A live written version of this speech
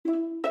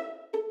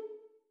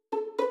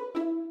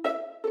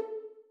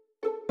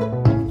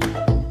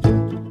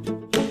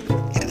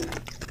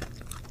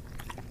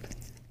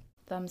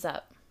Thumbs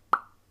up.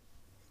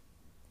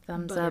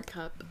 Thumbs Buttercup.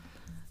 up.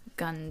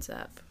 Guns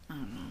up. I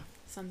don't know.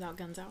 Sun's out,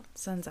 guns out.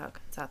 Sun's out.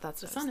 Guns out. That's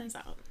The what sun is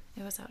out.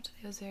 It was out today.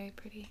 It was very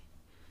pretty.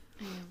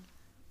 I know.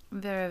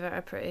 Very,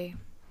 very pretty.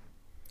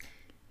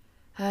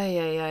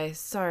 Ay.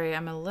 Sorry,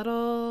 I'm a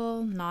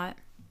little not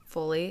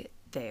fully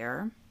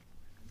there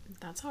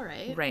That's all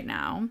right. right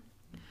now.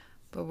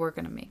 But we're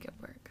going to make it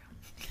work.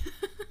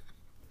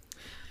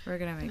 We're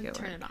going to make it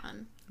Turn work. it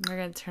on. We're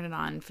going to turn it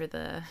on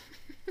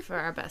for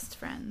our best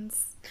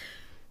friends.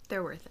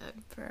 They're worth it.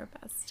 For our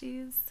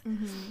besties.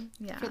 Mm-hmm.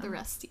 Yeah. For the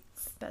resties.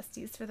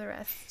 Besties for the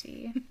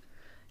resty.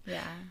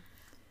 Yeah.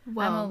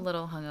 Well, I'm a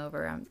little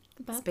hungover.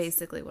 That's That's-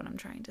 basically what I'm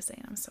trying to say,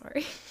 and I'm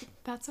sorry.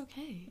 that's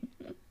okay.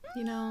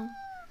 You know,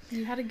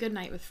 you had a good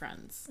night with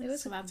friends. It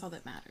was so a that's all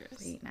that matters.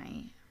 Great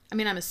night. I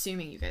mean, I'm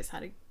assuming you guys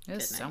had a It good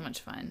was so night. much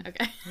fun.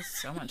 Okay. It was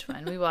so much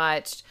fun. We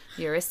watched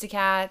The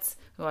Aristocats.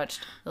 We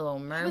watched The Little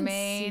I haven't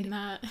Mermaid. seen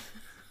that.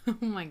 Oh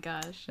my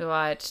gosh. We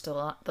watched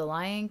The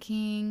Lion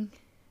King.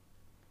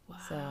 Wow.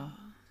 So.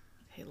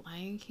 Okay,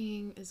 Lion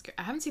King is good.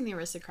 I haven't seen The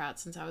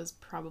Aristocrats since I was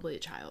probably a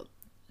child.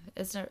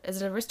 Is it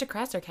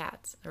Aristocrats or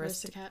Cats?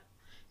 Aristocat?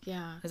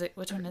 Yeah. Is it?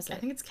 Which one is it? I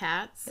think it's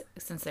Cats.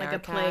 Since they Like are a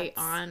play cats.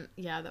 on.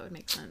 Yeah, that would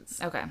make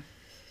sense. Okay.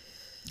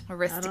 I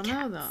Aristocats. don't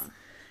know though.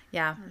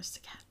 Yeah,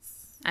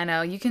 Aristocats. I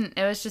know. You can.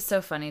 It was just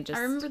so funny. Just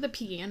I remember the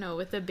piano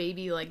with the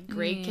baby like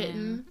gray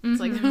kitten.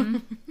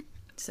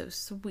 It's so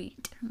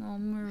sweet. Oh,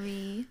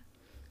 Marie.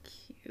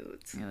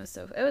 cute. It was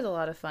a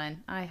lot of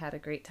fun. I had a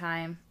great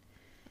time.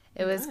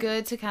 It was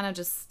good to kind of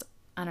just,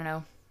 I don't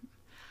know.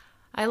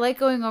 I like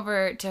going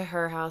over to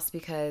her house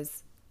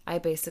because I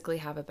basically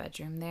have a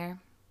bedroom there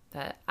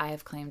that I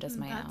have claimed as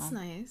my own. That's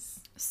nice.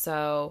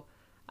 So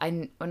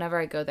whenever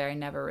I go there, I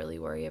never really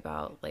worry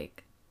about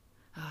like,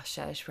 oh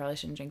shit, I probably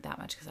shouldn't drink that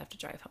much because I have to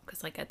drive home.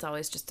 Because like it's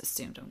always just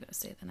assumed I'm going to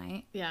stay the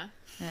night. Yeah.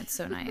 And it's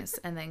so nice.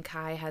 And then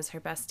Kai has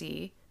her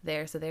bestie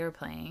there, so they were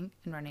playing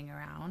and running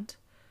around.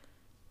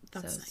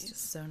 That's So it's nice.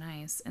 just so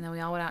nice. And then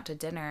we all went out to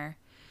dinner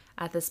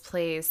at this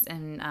place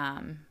in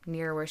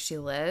near where she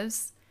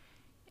lives,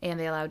 and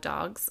they allowed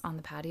dogs on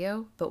the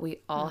patio, but we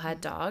all had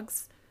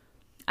dogs.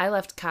 I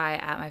left Kai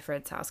at my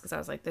friend's house because I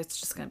was like, that's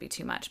just going to be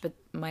too much. But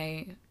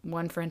my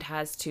one friend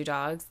has 2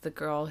 dogs. The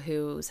girl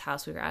whose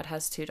house we were at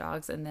has 2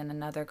 dogs, and then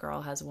another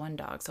girl has 1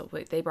 dog. So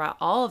they brought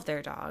all of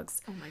their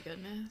dogs Oh my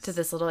goodness. to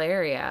this little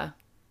area.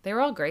 They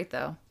were all great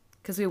though,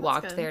 because we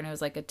walked good. there and it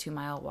was like a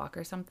 2-mile walk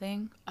or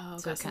something. Oh,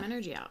 So got some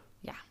energy out.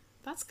 Yeah,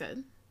 That's good.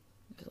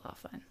 it was a lot of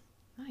fun.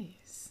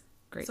 Nice.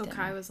 Great So dinner.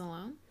 Kai was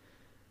alone?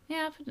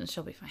 Yeah, but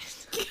she'll be fine.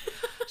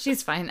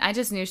 She's fine. I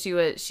just knew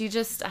she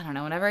just, I don't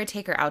know, whenever I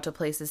take her out to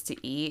places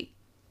to eat,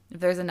 if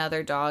there's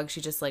another dog,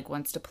 she just like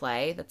wants to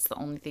play. That's the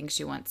only thing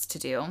she wants to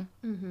do.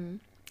 Mm-hmm.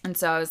 And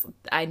so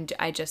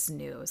I just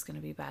knew it was going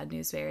to be bad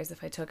news bears.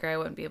 If I took her, I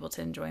wouldn't be able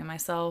to enjoy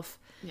myself.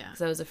 Yeah.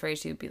 Because I was afraid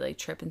she would be like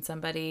tripping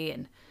somebody.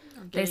 And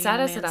Or they getting sat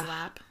in a us at man's a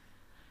lap.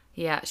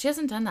 Yeah, she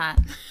hasn't done that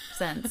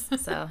since.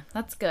 So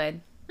that's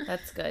good.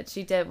 That's good.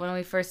 She did when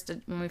we first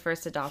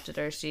adopted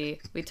her.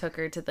 We took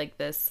her to like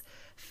this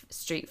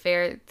street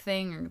fair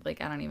thing, or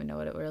like I don't even know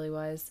what it really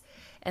was.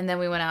 And then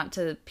we went out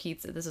to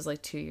pizza. This was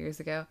like 2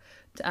 years ago.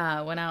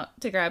 Went out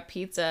to grab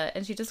pizza,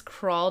 and she just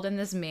crawled in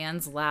this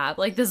man's lap,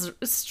 like this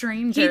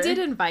stranger. He did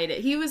invite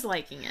it. He was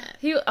liking it.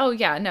 He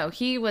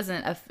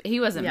wasn't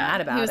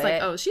mad about it. He was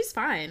like, oh, she's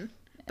fine.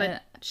 But Uh,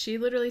 she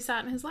literally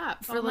sat in his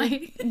lap for for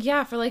like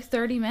for like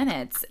 30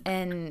 minutes,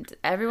 and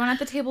everyone at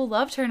the table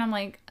loved her, and I'm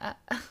like.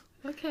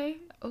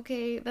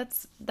 Okay,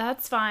 that's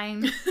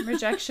fine.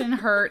 Rejection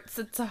hurts.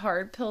 It's a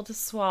hard pill to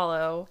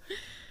swallow.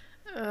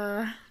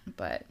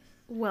 But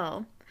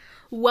Well,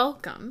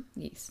 welcome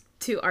yes.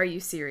 to Are You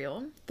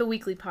Serial, the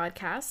weekly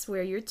podcast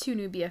where your 2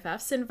 new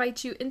BFFs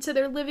invite you into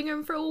their living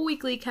room for a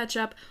weekly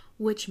catch-up,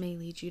 which may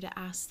lead you to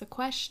ask the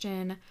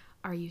question,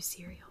 are you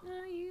serial?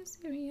 Are you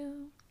serial?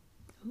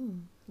 Ooh,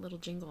 little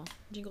jingle.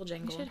 Jingle We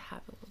jangle. should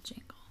have a little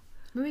jingle.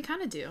 I mean, we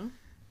kind of do.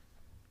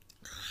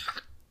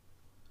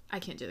 I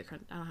can't do the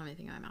crunch. I don't have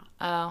anything in my mouth.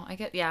 Oh, I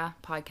get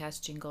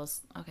podcast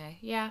jingles. Okay,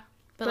 yeah.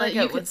 But like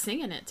you could sing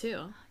in it,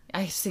 too.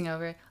 I sing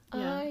over it.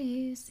 Yeah. Are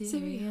you serial?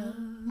 Serial.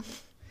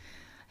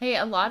 Hey,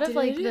 a lot of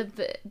like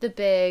Did the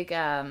big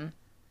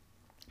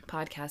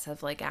podcasts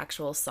have like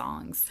actual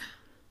songs.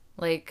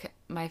 Like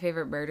My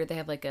Favorite Murder, they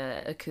have like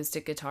a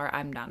acoustic guitar.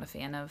 I'm not a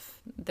fan of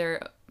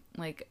their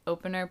like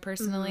opener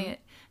personally.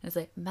 Mm-hmm. It's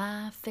like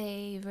My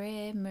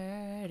Favorite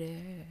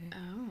Murder.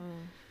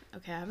 Oh.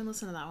 Okay, I haven't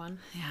listened to that one.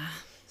 Yeah.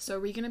 So are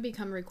we going to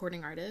become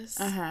recording artists?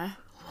 Uh-huh.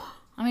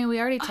 I mean, we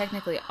already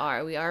technically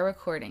are. We are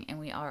recording and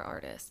we are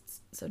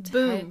artists. So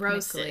Boom,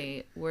 roasted.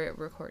 technically we're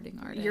recording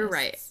artists. You're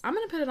right. I'm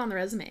going to put it on the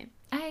resume.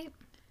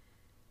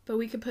 But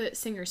we could put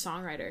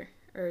singer-songwriter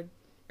or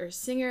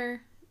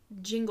singer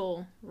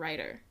jingle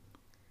writer.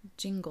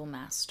 Jingle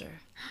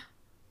Master.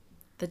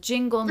 The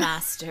Jingle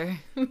Master.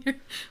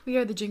 We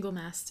are the jingle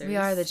masters. We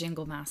are the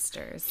Jingle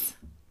Masters.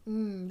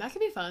 That could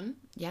be fun.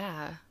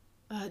 Yeah.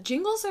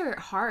 Jingles are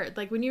hard,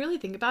 like, when you really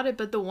think about it,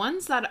 but the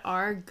ones that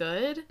are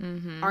good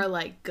are,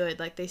 like, good.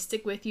 Like, they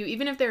stick with you.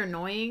 Even if they're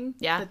annoying,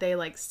 but they,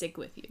 like, stick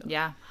with you.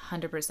 Yeah,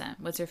 100%.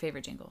 What's your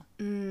favorite jingle?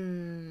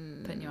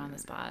 Putting you on the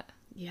spot.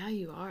 Yeah,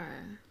 you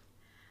are.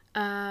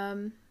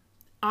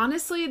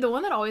 Honestly, the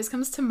one that always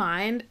comes to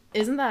mind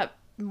isn't that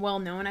well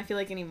known, I feel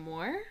like,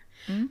 anymore,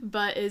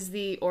 but is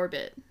the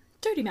Orbit.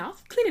 Dirty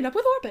mouth, clean it up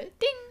with Orbit.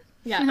 Ding!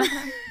 Yeah.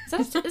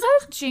 Is that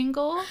a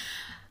jingle?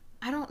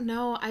 I don't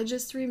know. I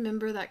just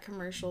remember that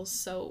commercial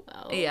so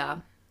well. Yeah.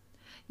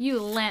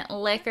 You lint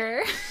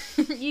liquor.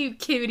 You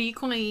cutie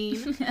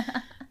queen.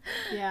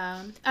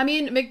 Yeah. I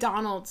mean,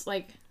 McDonald's,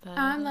 like,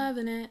 I'm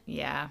loving it.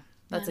 Yeah,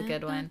 that's a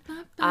good one.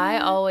 I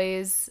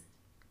always,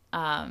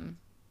 I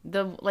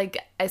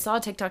saw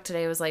a TikTok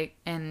today, it was like,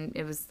 and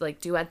it was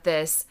like, duet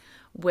this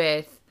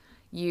with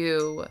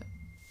you.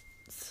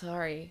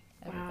 Sorry,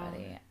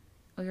 everybody. Wow.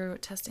 Oh, you're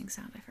testing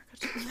sound. I forgot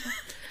to do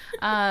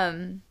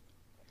that.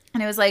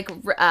 And it was like,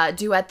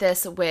 duet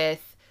this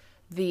with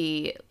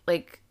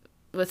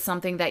with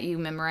something that you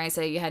memorized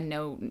that you had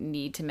no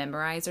need to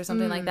memorize or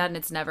something like that, and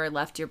it's never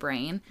left your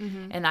brain.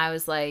 And I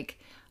was like,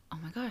 oh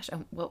my gosh,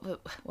 what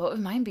would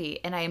mine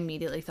be? And I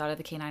immediately thought of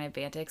the K9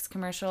 Advantix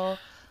commercial.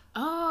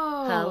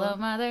 Oh. Hello,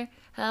 mother.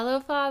 Hello,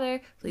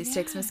 father. Please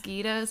fix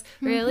mosquitoes.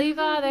 Really,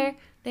 father?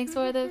 Thanks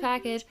for the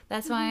package.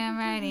 That's why I'm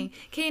writing.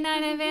 K9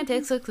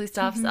 Advantix quickly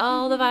stops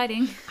all the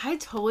biting. I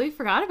totally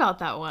forgot about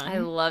that one. I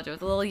loved it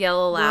with a little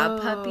yellow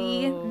lab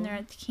puppy. And they're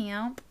at the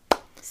camp.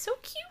 So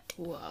cute.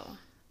 Whoa.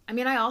 I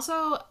mean,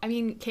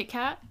 Kit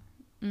Kat.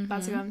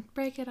 That's a gun.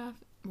 Break it off.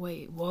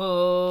 Wait,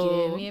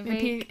 whoa. Give me a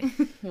break.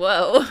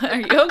 Whoa. Are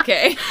you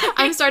okay?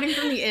 I'm starting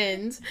from the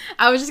end.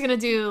 I was just going to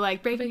do,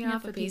 like, breaking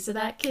off a piece of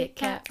that Kit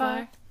Kat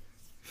bar.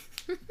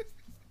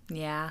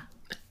 Yeah.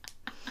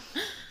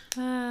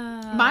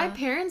 My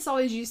parents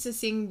always used to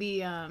sing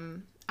the,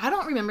 I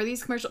don't remember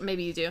these commercials.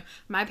 Maybe you do.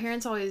 My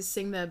parents always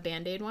sing the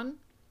Band-Aid one.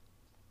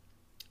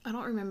 I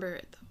don't remember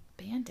it, though.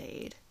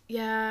 Band-Aid?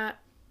 Yeah.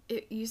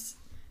 It used...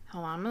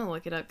 Hold on, I'm going to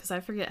look it up because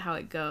I forget how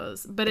it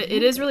goes. But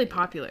it is really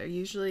popular.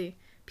 Usually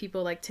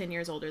people, like, 10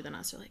 years older than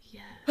us are like,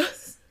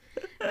 yes.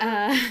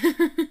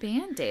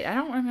 Band-Aid. I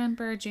don't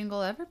remember a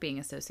jingle ever being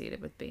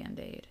associated with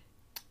Band-Aid.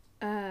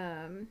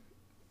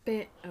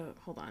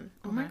 Hold on.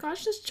 Oh my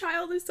gosh, this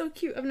child is so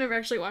cute. I've never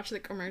actually watched the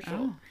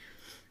commercial.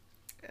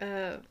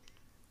 Because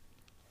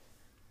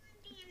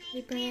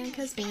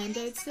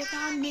Band-Aids stick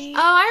on me. Oh,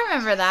 I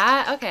remember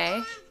that.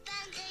 Okay.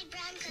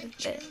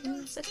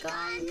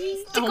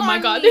 Oh my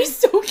god, they're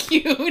so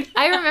cute.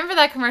 I remember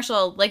that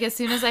commercial. Like, as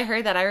soon as I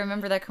heard that, I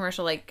remember that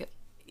commercial, like,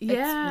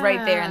 it's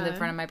right there in the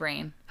front of my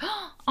brain.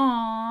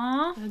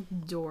 Aww.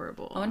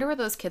 Adorable. I wonder where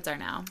those kids are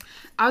now.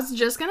 I was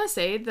just gonna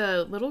say,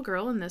 the little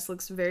girl in this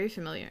looks very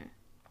familiar.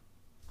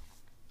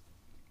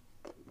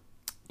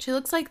 She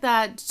looks like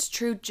that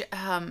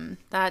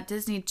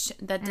Disney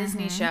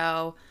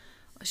show.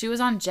 She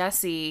was on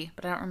Jessie,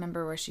 but I don't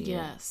remember where she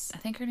is. I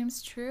think her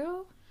name's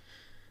True.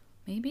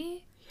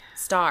 Maybe? Yeah.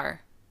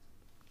 Star.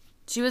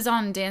 She was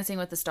on Dancing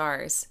with the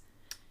Stars.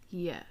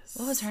 Yes.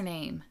 What was her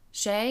name?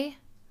 Shay?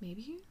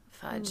 Maybe?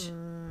 Fudge.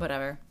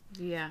 Whatever.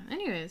 Yeah.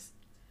 Anyways.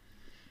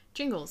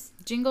 Jingles.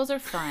 Jingles are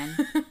fun.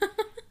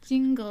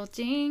 Jingle,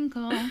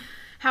 jingle.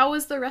 How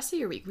was the rest of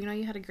your week? We know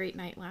you had a great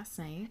night last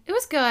night. It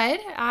was good.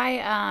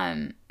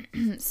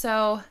 It's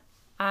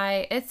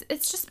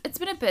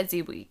been a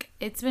busy week.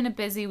 It's been a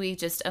busy week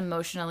just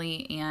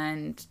emotionally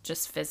and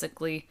just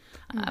physically.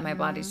 My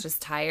body's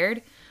just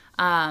tired.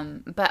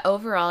 But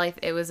overall,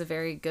 it was a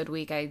very good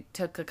week. I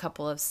took a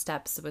couple of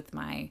steps with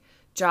my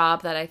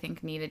job that I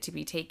think needed to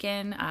be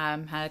taken.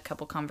 Had a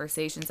couple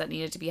conversations that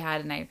needed to be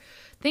had, and I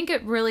think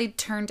it really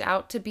turned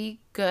out to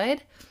be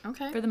good.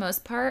 Okay. For the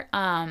most part.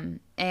 And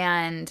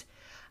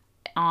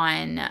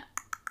on,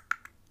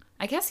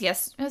 I guess,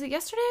 was it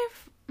yesterday?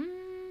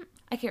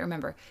 I can't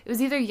remember. It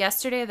was either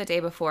yesterday or the day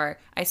before.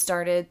 I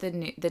started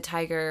the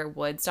Tiger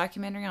Woods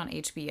documentary on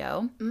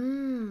HBO.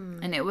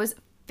 And it was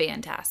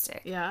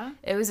fantastic. Yeah?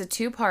 It was a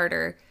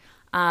 2-parter.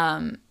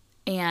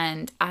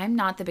 And I'm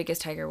not the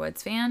biggest Tiger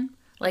Woods fan.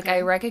 Like,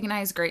 I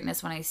recognize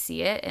greatness when I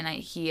see it, and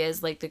he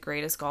is, like, the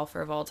greatest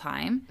golfer of all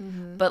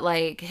time. But,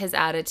 like, his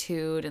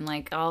attitude and,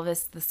 like, all the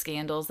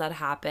scandals that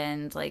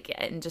happened, like,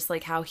 and just,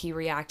 like, how he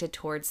reacted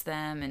towards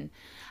them, and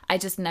I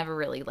just never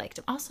really liked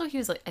him. Also, he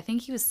was, like, I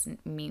think he was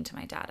mean to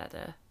my dad at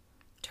a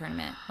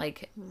tournament,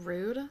 like,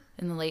 rude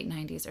in the late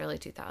 90s, early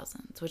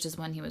 2000s, which is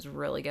when he was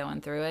really going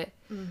through it.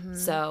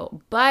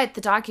 So, but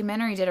the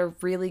documentary did a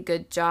really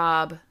good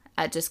job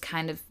at just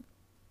kind of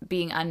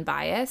being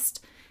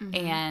unbiased.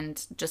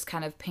 And just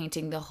kind of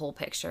painting the whole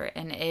picture.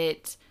 And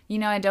it,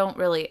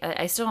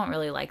 I still don't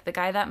really like the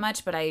guy that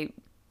much, but I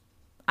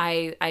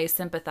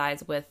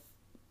sympathize with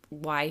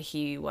why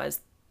he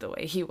was the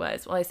way he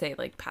was. Well, I say,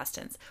 like, past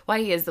tense. Why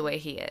he is the way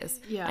he is.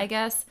 Yeah. I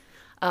guess.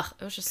 Ugh,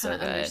 it was just so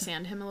good.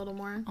 Understand him a little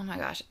more. Oh my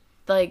gosh.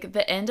 Like,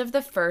 the end of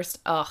the first,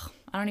 I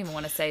don't even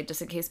want to say,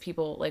 just in case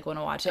people, like, want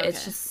to watch it. Okay.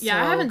 It's just so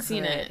I haven't good.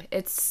 seen it.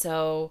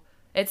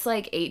 It's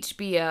like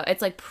HBO.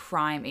 It's like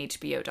prime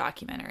HBO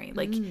documentary.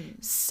 Like,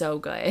 so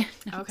good.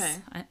 Okay.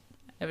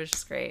 It was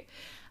just great.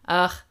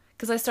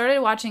 Because I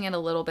started watching it a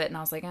little bit and I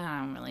was like, I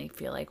don't really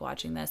feel like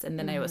watching this. And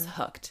then I was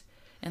hooked.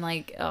 And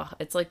like,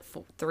 it's like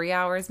 3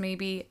 hours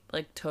maybe,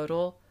 like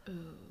total. Ooh.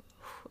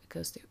 It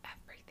goes through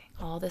everything.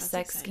 All the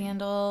sex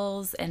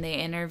scandals. And they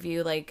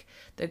interview like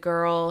the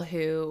girl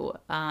who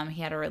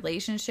he had a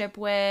relationship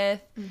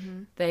with.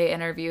 Mm-hmm. They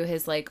interview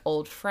his like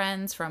old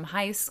friends from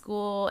high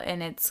school.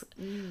 And it's,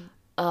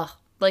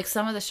 like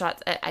some of the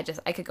shots, I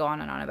could go on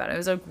and on about it. It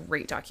was a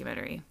great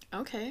documentary.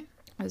 Okay.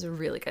 It was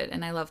really good.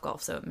 And I love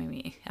golf, so it made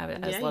me, I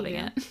was loving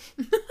it.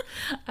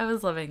 I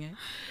was loving it.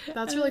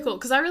 That's really cool.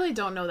 Because I really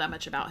don't know that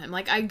much about him.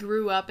 Like, I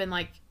grew up and,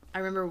 like, I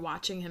remember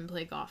watching him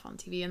play golf on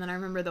TV. And then I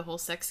remember the whole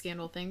sex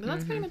scandal thing. But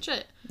that's pretty much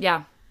it.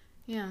 Yeah.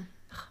 Yeah.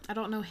 I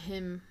don't know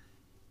him.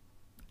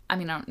 I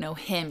mean, I don't know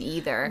him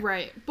either.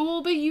 Right.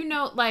 But you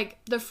know, like,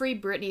 the Free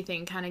Britney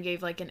thing kind of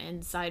gave, like, an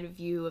inside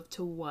view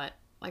to what,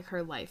 like,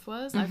 her life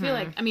was. I feel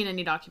like, I mean,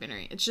 any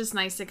documentary. It's just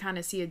nice to kind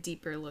of see a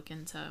deeper look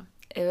into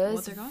it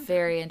was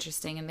very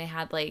interesting. And they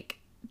had, like,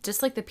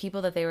 just, like, the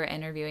people that they were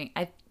interviewing.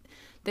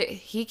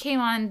 He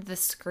came on the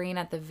screen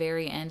at the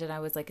very end, and I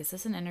was like, is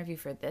this an interview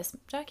for this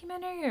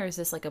documentary, or is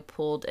this, like, a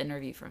pulled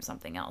interview from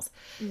something else?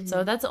 Mm-hmm.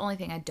 So that's the only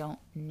thing I don't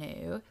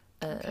know.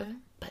 Okay.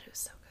 But it was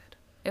so good.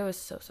 It was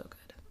so, so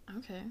good.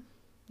 Okay.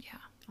 Yeah.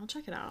 I'll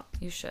check it out.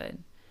 You should.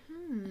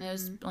 And it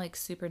was, like,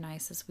 super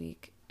nice this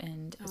week.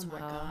 And as well,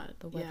 God.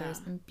 The weather has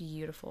been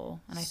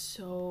beautiful. And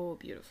so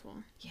beautiful.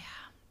 Yeah.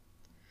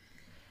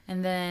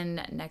 And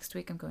then next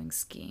week I'm going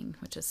skiing,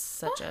 which is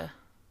such a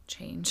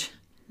change.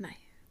 Nice.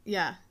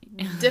 Yeah.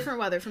 Different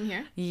weather from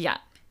here. Yeah.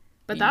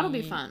 But that'll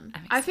be fun.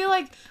 I feel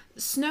like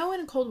snow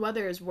and cold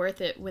weather is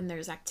worth it when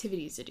there's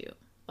activities to do.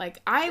 Like,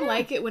 I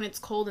like it when it's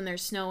cold and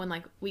there's snow and,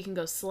 like, we can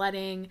go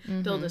sledding,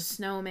 build a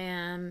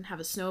snowman, have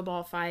a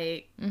snowball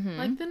fight.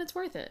 Like, then it's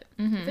worth it.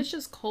 If it's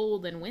just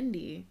cold and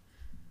windy,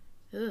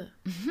 ugh.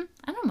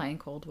 I don't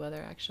mind cold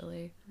weather,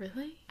 actually.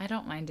 Really? I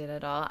don't mind it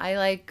at all. I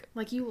like...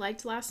 Like, you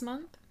liked last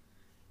month?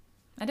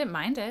 I didn't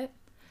mind it.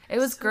 It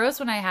was gross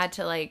when I had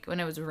to, like, when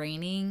it was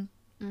raining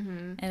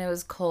and it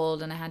was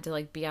cold and I had to,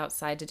 like, be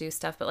outside to do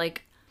stuff. But,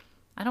 like,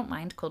 I don't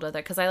mind cold weather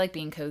because I like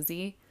being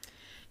cozy.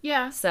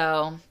 Yeah.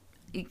 So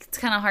it's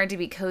kind of hard to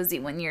be cozy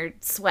when you're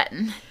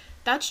sweating.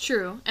 That's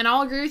true. And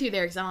I'll agree with you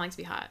there because I don't like to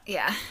be hot.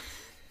 Yeah.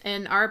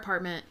 And our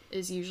apartment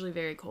is usually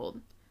very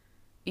cold.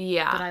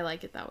 Yeah. But I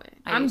like it that way.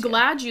 I'm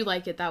glad you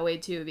like it that way,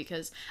 too,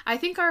 because I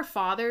think our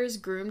fathers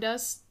groomed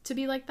us to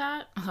be like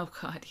that. Oh,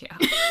 God, yeah.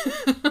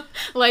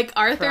 Like,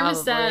 our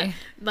thermostat,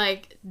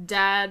 like,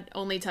 Dad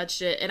only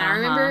touched it. And I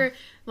remember,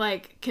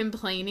 like,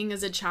 complaining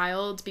as a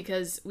child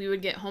because we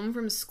would get home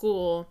from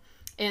school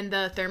and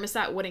the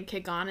thermostat wouldn't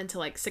kick on until,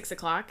 like, 6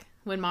 o'clock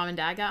when Mom and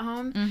Dad got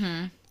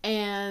home.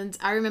 And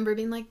I remember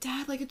being like,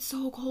 Dad, like, it's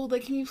so cold.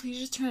 Like, can you please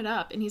just turn it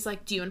up? And he's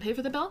like, do you want to pay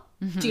for the bill?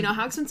 Do you know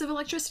how expensive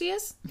electricity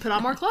is? Put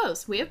on more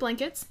clothes. We have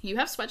blankets. You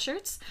have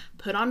sweatshirts.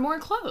 Put on more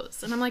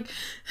clothes. And I'm like,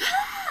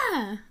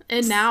 ah.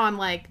 And now I'm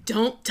like,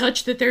 don't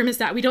touch the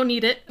thermostat. We don't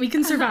need it. We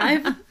can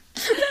survive.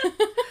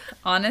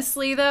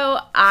 Honestly, though,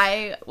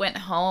 I went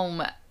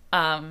home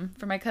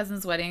for my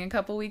cousin's wedding a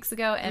couple weeks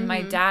ago, and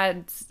my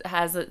dad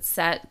has it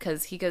set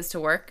because he goes to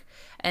work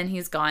and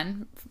he's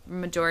gone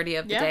majority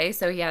of the day,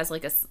 so he has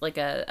like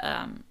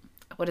a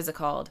what is it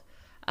called,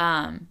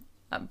 a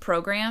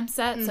program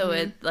set, so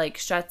it like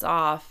shuts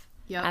off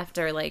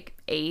after like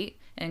 8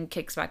 and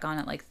kicks back on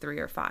at like 3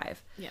 or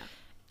 5.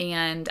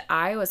 And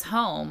I was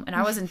home and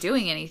I wasn't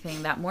doing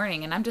anything that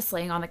morning, and I'm just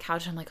laying on the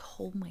couch and I'm like,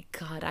 oh my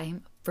God, I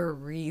am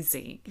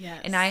freezing.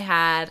 And I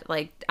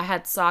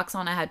had socks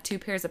on. I had 2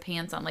 pairs of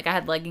pants on. Like, I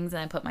had leggings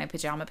and I put my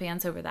pajama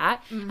pants over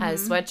that. I had a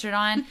sweatshirt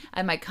on. I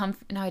had my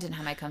I didn't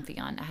have my comfy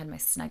on. I had my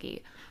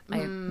Snuggie,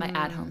 my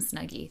at-home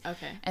Snuggie.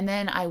 Okay. And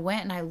then I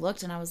went and I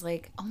looked and I was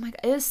like, oh my God,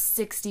 it is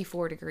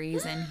 64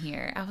 degrees in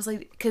here. I was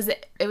like, because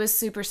it was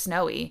super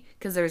snowy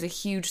because there was a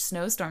huge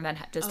snowstorm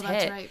that just hit.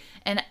 That's right.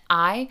 And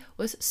I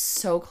was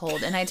so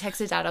cold. And I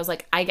texted Dad. I was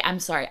like, I'm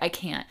sorry. I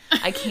can't.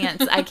 And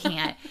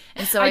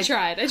so I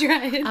tried.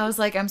 I was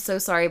like, I'm so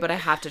sorry, but I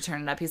have to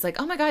turn it up. He's like,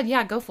 oh my God,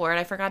 yeah, go for it.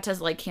 I forgot to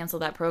like cancel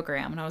that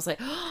program. And I was like,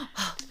 oh,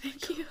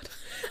 thank you.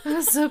 It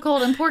was so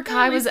cold. And poor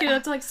Kai was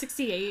up to like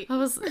 68.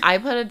 I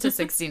put it to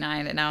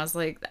 69, and I was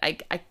like,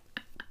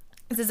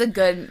 this is a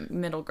good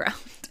middle ground.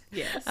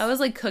 Yes. I was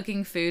like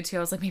cooking food too. I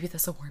was like, maybe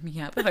this will warm me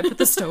up if I put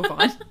the stove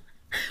on.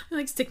 I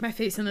like stick my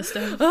face in the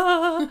stove.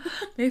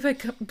 Maybe if I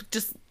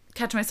just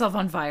catch myself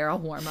on fire, I'll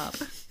warm up.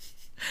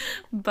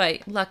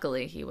 But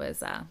luckily he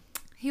was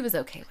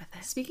okay with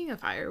it. Speaking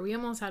of fire, we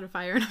almost had a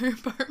fire in our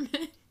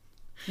apartment.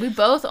 We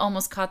both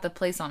almost caught the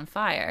place on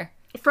fire.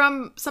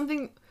 From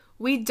something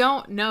we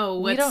don't know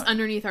what's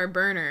underneath our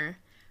burner.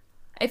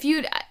 I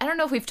don't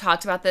know if we've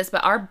talked about this,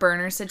 but our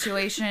burner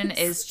situation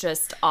is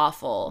just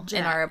awful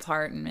in our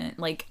apartment.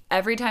 Like,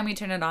 every time we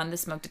turn it on, the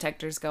smoke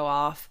detectors go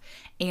off.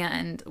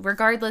 And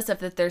regardless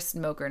of if there's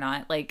smoke or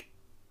not, like,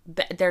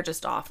 they're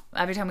just off.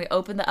 Every time we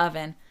open the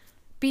oven,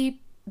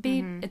 beep,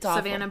 beep, it's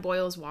awful. Savannah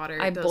boils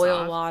water. I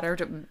boil water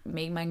to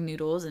make my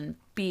noodles and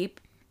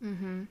beep.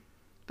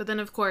 But But then,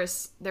 of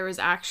course, there was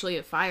actually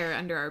a fire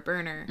under our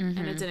burner, and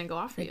it didn't go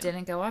off for you. It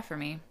didn't go off for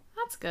me.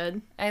 That's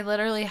good. I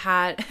literally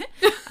had,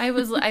 it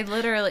was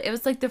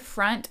like the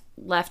front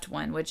left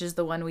one, which is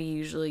the one we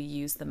usually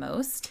use the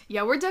most.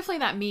 Yeah, we're definitely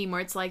that meme where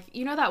it's like,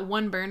 you know that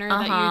one burner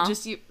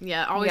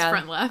that always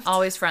front left.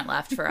 Always front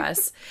left for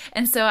us.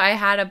 And so I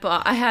had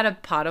a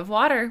pot of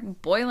water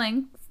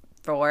boiling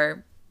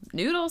for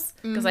noodles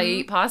because I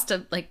eat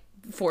pasta like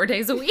 4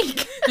 days a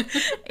week.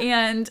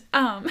 and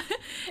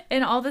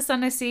all of a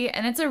sudden I see,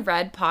 and it's a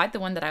red pot. The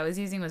one that I was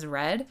using was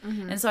red.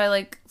 And so I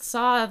like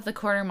saw the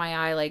corner of my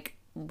eye like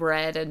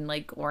red and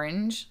like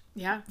orange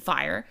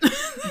fire.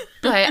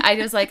 But I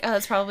was like, oh,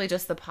 it's probably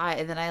just the pot.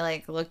 And then I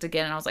like looked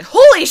again and I was like,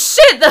 holy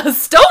shit, the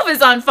stove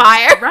is on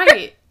fire.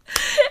 Right.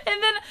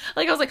 And then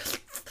like I was like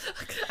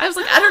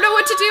I don't know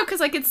what to do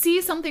because I could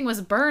see something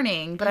was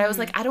burning, but I was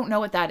like, I don't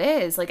know what that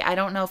is. Like I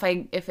don't know if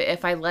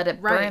I let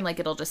it burn, like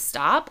it'll just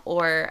stop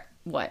or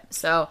what.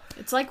 So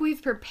it's like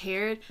we've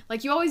prepared,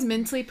 like you always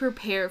mentally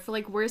prepare for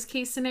like worst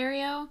case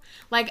scenario.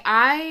 Like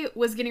I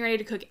was getting ready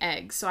to cook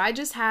eggs, so I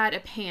just had a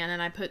pan and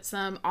I put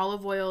some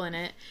olive oil in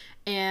it,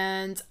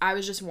 and I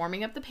was just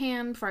warming up the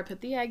pan before I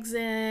put the eggs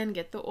in,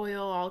 get the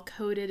oil all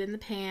coated in the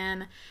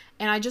pan,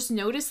 and I just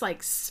noticed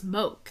like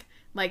smoke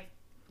like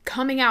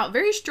coming out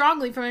very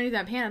strongly from underneath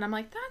that pan, and I'm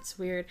like, that's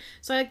weird.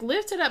 So I like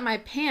lifted up my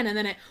pan, and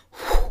then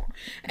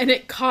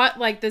it caught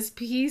like this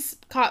piece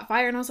caught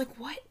fire, and I was like,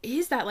 what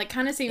is that? Like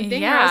kind of same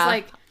thing. Yeah. I was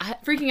like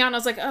freaking out, and I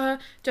was like,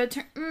 do I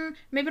turn?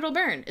 Maybe it'll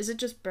burn. Is it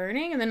just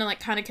burning? And then it like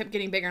kind of kept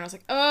getting bigger, and I was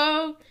like,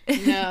 oh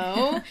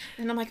no.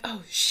 And I'm like,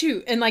 oh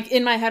shoot. And like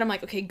in my head I'm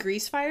like, okay,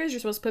 grease fires, you're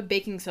supposed to put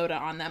baking soda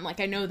on them.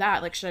 Like I know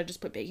that. Like should I just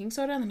put baking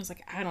soda? And then I was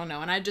like, I don't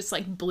know. And I just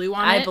like blew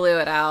on it. I blew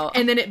it out.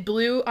 And then it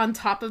blew on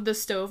top of the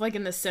stove, like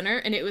in the center,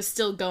 and it was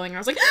still going. And I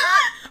was like,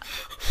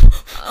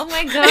 oh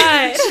my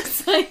god.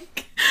 Just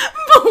like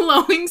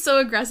blowing so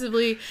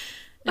aggressively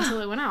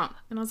until it went out.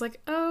 And I was like,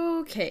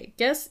 okay,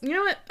 guess, you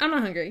know what? I'm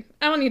not hungry.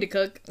 I don't need to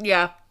cook.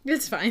 Yeah.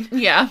 It's fine.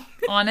 Yeah.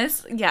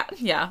 Honest.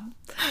 Yeah.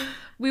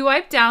 We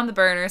wiped down the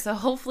burner, so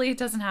hopefully it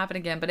doesn't happen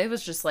again. But it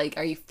was just like,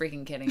 are you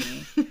freaking kidding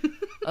me?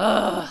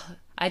 Ugh.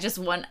 I just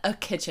want a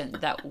kitchen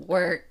that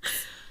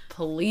works.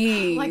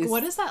 Please. Like,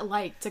 what is that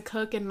like to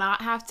cook and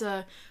not have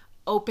to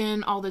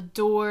open all the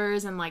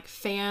doors and like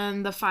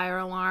fan the fire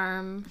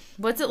alarm?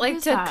 What's it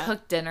like to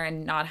cook dinner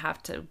and not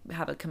have to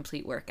have a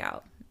complete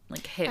workout?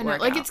 Like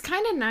workout. Like it's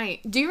kind of nice.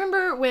 Do you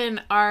remember when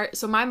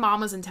so my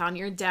mom was in town,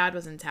 your dad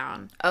was in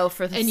town. Oh,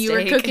 for the steak. And you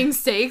were cooking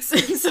steaks.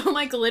 And so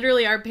like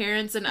literally our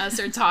parents and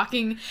us are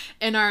talking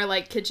in our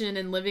like kitchen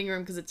and living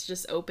room because it's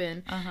just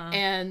open.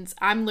 And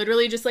I'm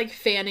literally just like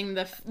fanning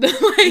the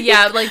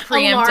like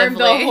preemptively alarm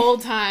the whole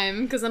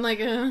time because I'm like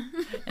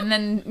And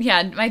then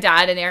my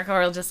dad and Erica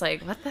were just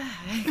like, what the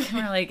heck?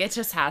 And we're like, it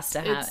just has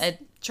to happen.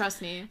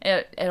 Trust me.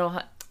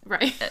 It'll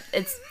right.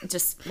 It's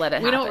just let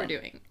it happen. We know what we're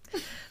doing.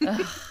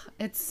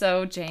 It's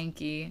so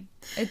janky.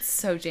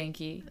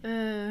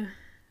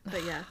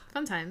 But yeah,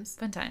 fun times.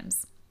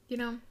 You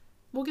know,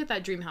 we'll get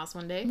that dream house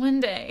one day. One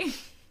day.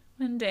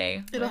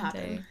 It'll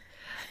happen.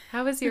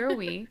 How was your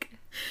week?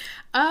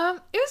 It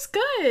was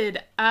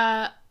good.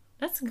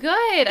 That's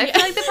good. I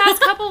feel like the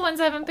past couple ones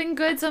haven't been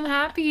good, so I'm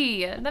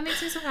happy. That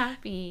makes me so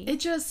happy.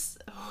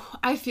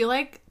 I feel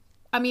like,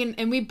 I mean,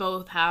 and we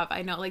both have,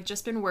 I know, like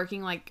just been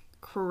working like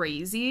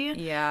crazy.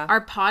 Yeah.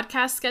 Our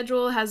podcast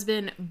schedule has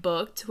been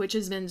booked, which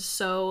has been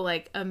so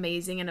like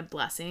amazing and a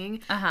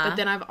blessing. But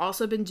then I've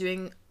also been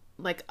doing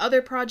like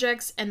other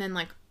projects and then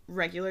like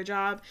regular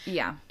job.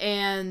 Yeah.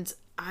 And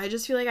I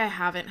just feel like I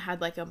haven't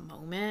had like a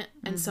moment.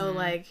 And so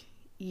like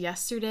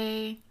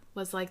yesterday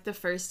was like the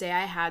first day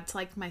I had to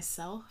like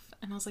myself,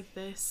 and I was like,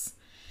 this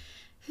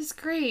is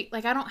great.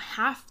 Like I don't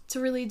have to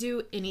really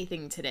do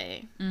anything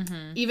today.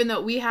 Even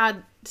though we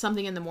had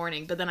something in the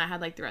morning, but then I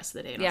had like the rest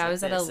of the day. And I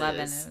was at 11 and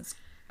it was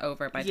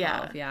over by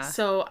 12. Yeah.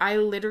 So I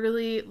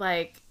literally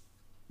like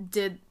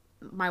did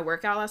my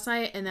workout last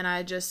night, and then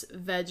I just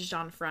vegged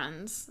on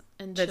Friends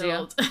and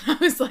chilled. And I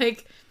was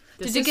like,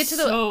 this is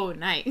so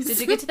nice. Did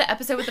you get to the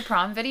episode with the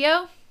prom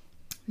video?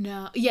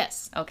 No.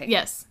 Yes. Okay.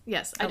 Yes.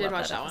 I did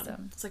watch that episode.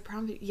 one. It's like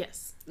prom video.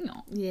 Yes.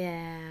 No.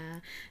 Yeah.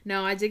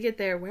 No, I did get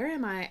there. Where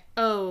am I?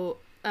 Oh,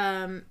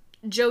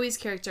 Joey's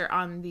character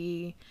on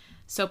the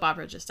soap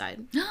opera just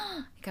died. He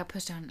got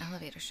pushed down an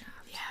elevator shaft.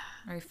 Yeah.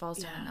 Or he falls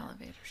down an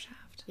elevator shaft.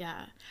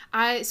 Yeah.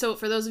 So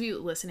for those of you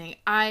listening,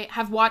 I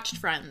have watched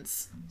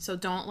Friends, so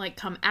don't like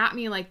come at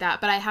me like that,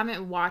 but I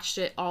haven't watched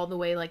it all the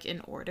way like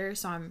in order,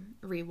 so I'm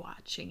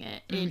rewatching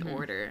it in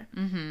order.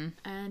 And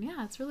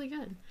yeah, it's really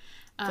good.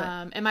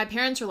 And my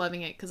parents are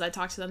loving it because I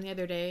talked to them the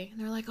other day and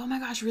they're like, oh my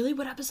gosh, really?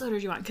 What episode do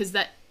you want? Because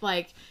that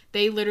like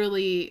they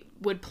literally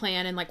would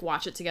plan and like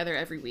watch it together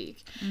every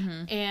week.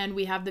 And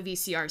we have the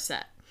VCR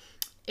set.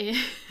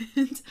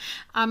 And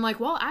I'm like,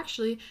 well,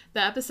 actually,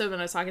 the episode when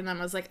I was talking to them,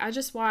 I was like, I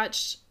just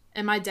watched,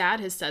 and my dad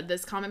has said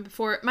this comment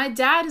before. My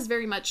dad is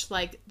very much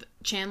like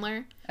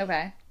Chandler.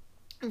 Okay.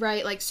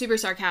 Right? Like super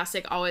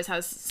sarcastic, always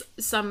has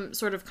some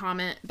sort of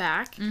comment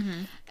back.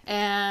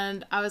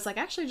 And I was like,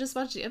 actually just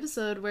watched the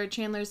episode where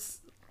Chandler's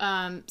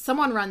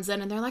someone runs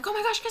in and they're like, oh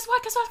my gosh, guess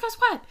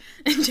what?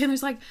 And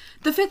Chandler's like,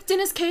 the fifth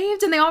dentist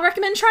caved and they all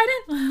recommend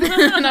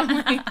Trident? And I'm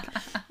like,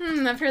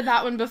 I've heard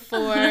that one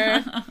before.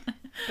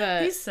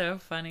 But he's so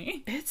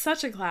funny. It's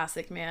such a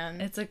classic,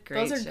 man. It's a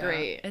great show. Those are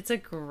great. It's a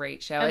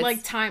great show. And It's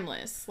like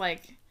timeless.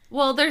 Like,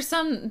 well, there's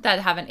some that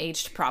haven't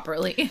aged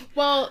properly.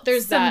 well,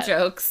 there's some that.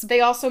 jokes. They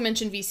also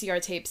mention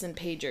VCR tapes and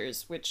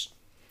pagers, which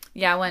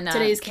Yeah, when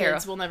today's Carol,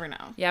 kids will never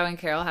know. Yeah, when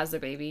Carol has their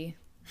baby.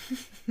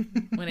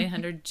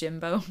 1-800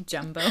 Jumbo.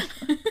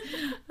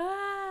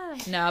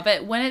 No,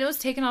 but when it was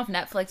taken off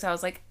Netflix, I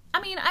was like, I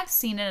mean, I've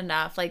seen it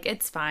enough. Like,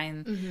 it's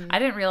fine. Mm-hmm. I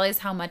didn't realize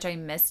how much I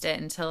missed it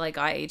until I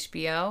got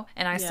HBO.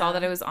 And I saw Yeah.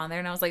 that it was on there,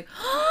 and I was like,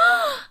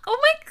 oh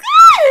my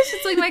gosh!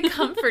 It's like my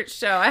comfort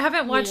show. I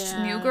haven't watched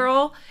Yeah. New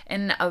Girl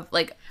in,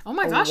 like, Oh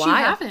my a gosh, you while.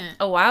 haven't?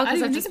 A while, I because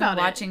didn't I've think just been about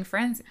it. watching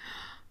Friends.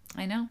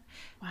 I know.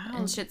 Wow.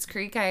 And Schitt's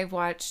Creek, I've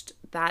watched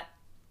that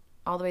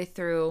all the way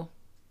through,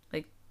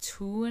 like,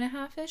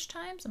 2.5-ish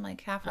times. I'm,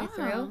 like, halfway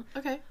through. Oh,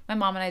 okay. My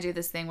mom and I do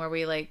this thing where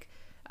we like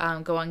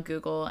go on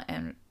Google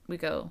and we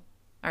go,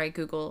 all right,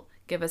 Google,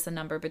 give us a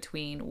number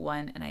between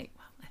 1 and I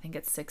think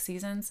it's 6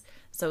 seasons.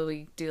 So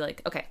we do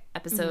like, okay,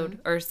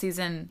 episode or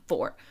season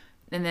 4.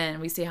 And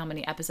then we see how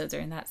many episodes are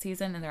in that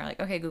season. And they're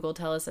like, okay, Google,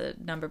 tell us a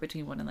number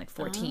between 1 and like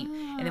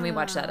 14. And then we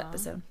watch that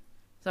episode.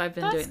 So I've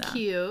been doing that. That's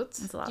cute.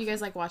 It's a lot Do you of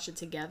guys like watch it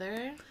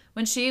together?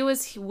 When she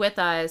was with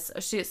us,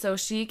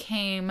 she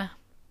came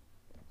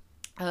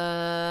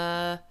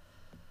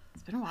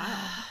It's been a while.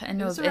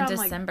 in It was in around, like-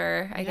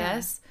 December, I yeah.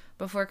 guess,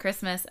 before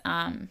Christmas.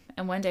 And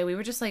one day we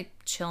were just like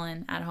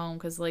chilling at home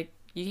because like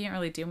you can't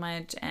really do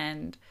much,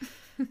 and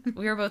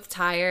we were both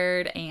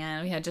tired,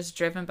 and we had just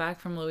driven back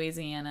from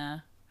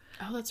Louisiana,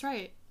 Oh, that's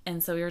right.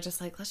 and so we were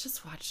just like, let's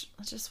just watch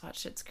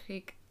Schitt's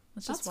Creek.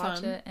 Let's just That's watch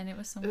fun. it, and it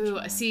was so much Ooh,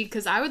 fun. see,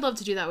 because I would love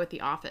to do that with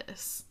The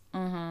Office.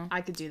 Mm-hmm.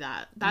 I could do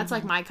that. That's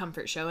like my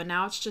comfort show, and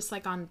now it's just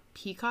like on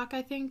Peacock,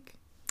 I think.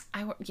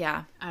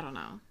 Yeah. I don't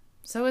know.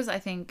 So is I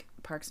think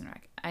Parks and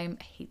Rec. I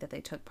hate that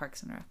they took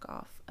Parks and Rec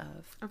off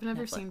of. I've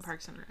never Netflix. seen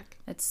Parks and Rec.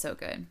 It's so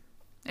good.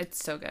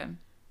 It's so good.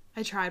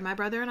 I tried. My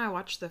brother and I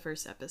watched the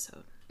first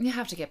episode. You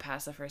have to get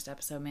past the first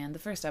episode, man. The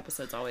first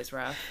episode's always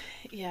rough.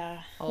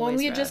 Yeah. Always Well,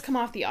 we had rough. just come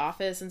off The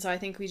Office, and so I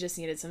think we just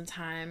needed some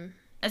time.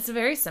 It's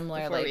very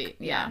similar. Before Like, we-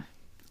 yeah. yeah.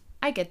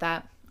 I get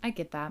that.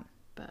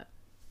 But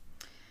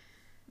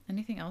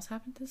Anything else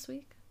happened this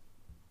week?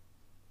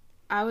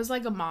 I was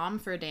like a mom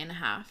for a day and a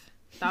half.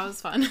 That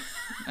was fun.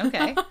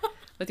 Okay.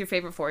 With your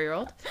favorite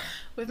 4-year-old?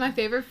 With my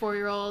favorite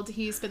 4-year-old,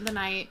 he spent the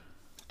night,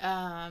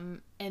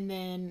 and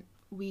then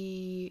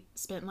we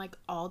spent like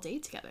all day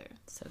together.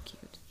 So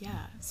cute.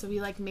 Yeah, so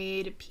we like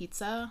made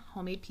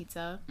homemade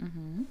pizza,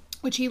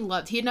 which he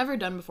loved. He had never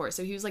done before,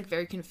 so he was like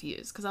very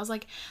confused because I was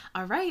like,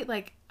 all right,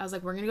 like I was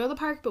like, we're gonna go to the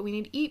park, but we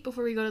need to eat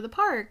before we go to the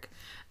park.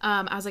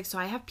 I was like, so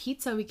I have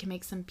pizza, we can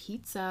make some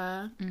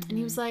pizza. And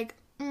he was like,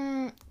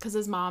 because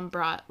his mom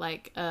brought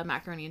like a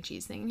macaroni and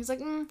cheese thing, and he's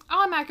like,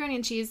 I'll have macaroni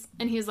and cheese.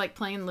 And he was like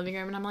playing in the living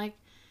room, and I'm like,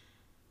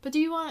 but do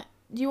you want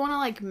to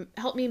like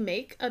help me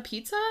make a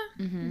pizza?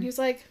 And he was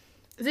like,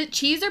 is it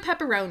cheese or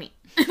pepperoni?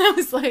 And I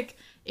was like,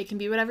 it can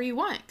be whatever you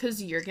want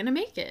because you're gonna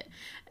make it.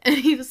 And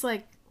he was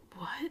like,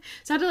 what?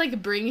 So I had to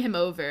like bring him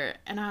over,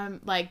 and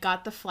I'm like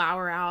got the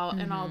flour out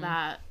and all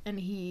that, and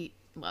he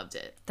loved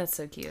it. That's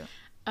so cute.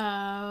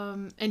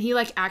 And he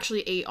like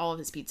actually ate all of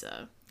his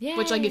pizza.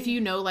 Which like if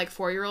you know like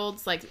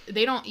 4-year-olds, like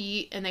they don't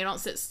eat and they don't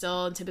sit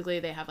still, and typically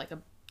they have like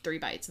 3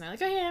 bites and they're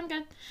like, oh yeah, I'm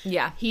good.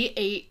 Yeah. He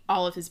ate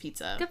all of his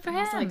pizza. Good for And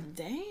I was him. like,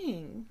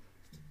 dang.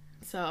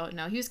 So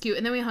no, he was cute.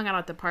 And then we hung out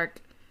at the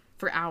park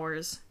for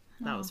hours.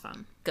 That was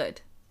fun.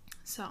 Good.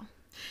 So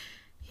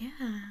yeah.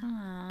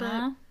 Aww.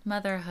 But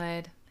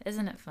Motherhood.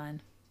 Isn't it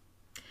fun?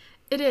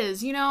 it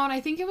is, you know, and I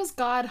think it was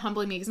God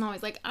humbling me because I'm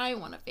always like, I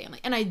want a family.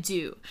 And I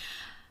do.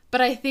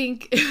 But I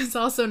think it was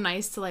also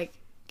nice to like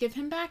give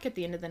him back at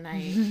the end of the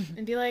night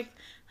and be like,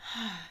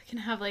 I can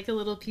have like a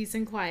little peace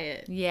and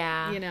quiet.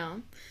 Yeah. You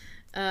know?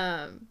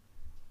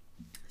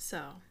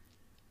 So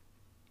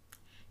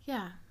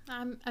yeah,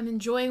 I'm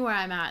enjoying where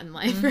I'm at in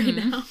life right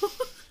now.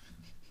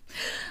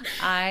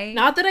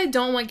 Not that I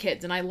don't want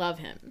kids, and I love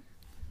him,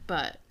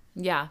 but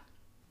Yeah.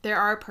 there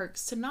are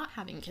perks to not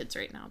having kids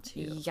right now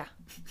too. Yeah.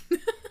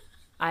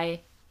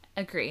 I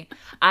agree.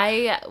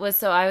 I was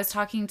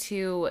talking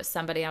to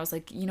somebody. I was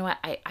like, you know what?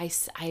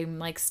 I'm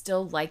like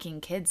still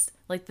liking kids.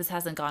 Like this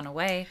hasn't gone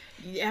away.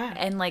 Yeah.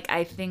 And like,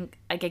 I think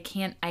like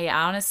I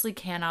honestly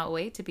cannot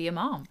wait to be a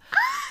mom.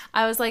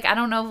 I was like, I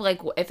don't know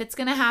like if it's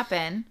going to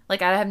happen.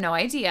 Like I have no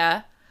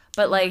idea,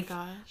 but like, Oh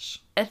my gosh.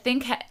 I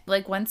think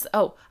like once,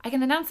 I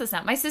can announce this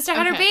now. My sister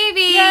had her Okay.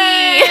 baby.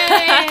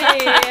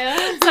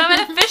 Yay! So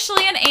I'm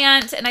officially an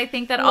aunt. And I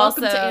think that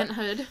Welcome also, to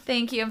aunthood.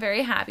 thank you. I'm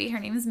very happy. Her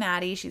name is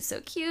Maddie. She's so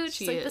cute.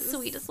 She's She like is. the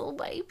sweetest little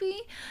baby.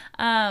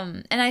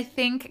 And I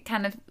think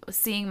kind of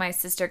seeing my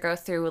sister go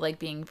through like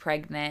being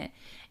pregnant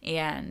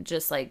and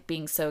just like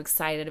being so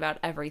excited about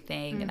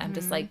everything. And I'm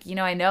just like,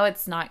 I know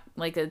it's not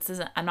like,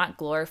 I'm not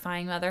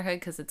glorifying motherhood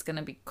because it's going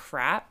to be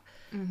crap.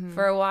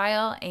 for a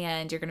while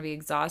and you're going to be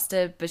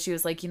exhausted. But she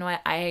was like, you know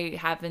what?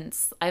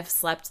 I've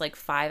slept like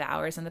 5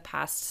 hours in the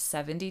past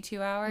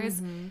 72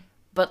 hours.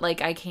 But,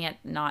 like, I can't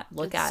not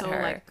look at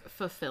her. Like,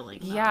 fulfilling.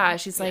 Though. Yeah,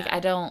 she's like,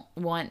 I don't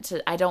want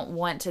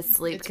to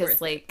sleep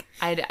because, like,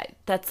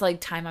 that's,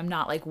 like, time I'm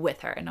not, like,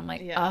 with her. And I'm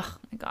like, oh,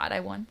 my God, I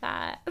want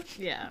that.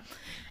 Yeah.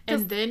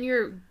 And then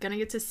you're going to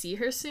get to see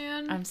her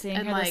soon. I'm seeing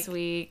her this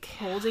week.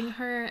 Holding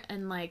her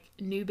and, like,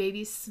 new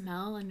babies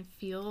smell and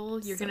feel.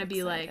 You're going to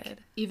be, like,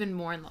 even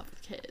more in love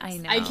with kids. I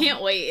know. I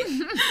can't wait.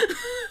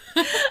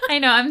 I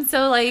know. I'm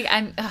so, like,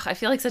 I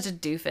feel like such a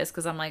doofus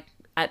because I'm, like,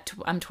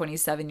 I'm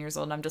 27 years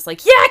old and I'm just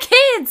like, yeah,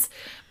 kids!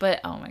 But,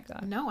 oh my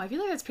God. No, I feel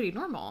like that's pretty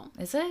normal.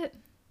 Is it?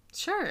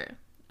 Sure.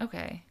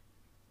 Okay.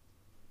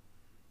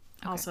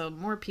 Also,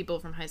 more people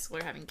from high school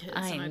are having kids.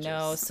 I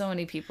know. So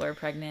many people are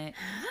pregnant.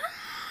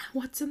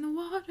 What's in the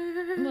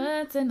water?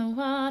 What's in the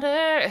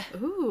water?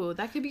 Ooh,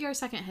 that could be our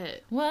second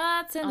hit.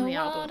 What's in the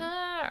water?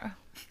 Album.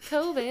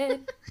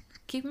 COVID.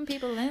 Keeping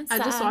people inside.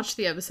 I just watched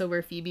the episode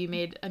where Phoebe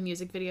made a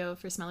music video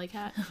for Smelly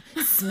Cat.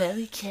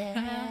 Smelly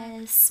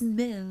cat,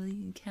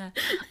 smelly cat.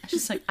 I was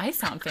just like, I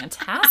sound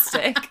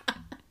fantastic.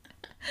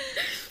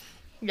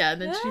 Yeah,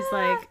 and then she's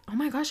like, oh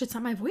my gosh, it's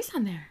not my voice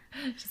on there.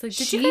 She's like,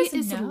 she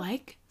is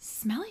like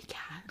Smelly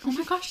Cat. Oh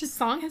my gosh, this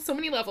song has so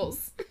many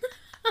levels.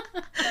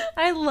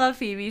 I love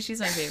Phoebe. She's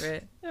my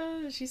favorite.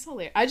 She's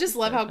hilarious. I just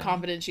love how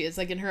confident she is,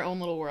 like in her own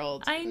little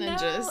world. I know.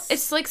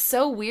 It's like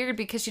so weird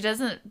because she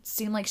doesn't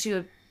seem like she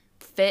would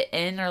fit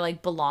in or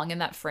like belong in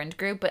that friend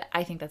group, but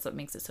I think that's what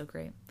makes it so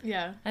great.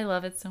 Yeah. I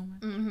love it so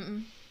much. Mm-hmm.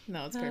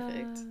 No, it's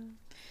perfect.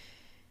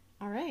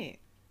 All right.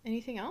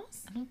 Anything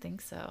else? I don't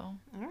think so.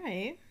 All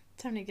right.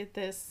 Time to get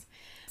this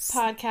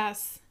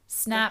podcast.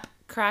 Snap,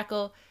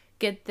 crackle,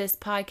 get this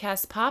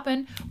podcast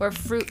popping. We're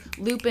Fruit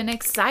Looping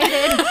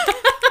excited.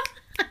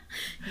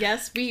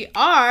 Yes, we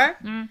are.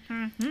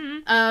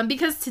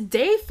 Because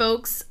today,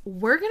 folks,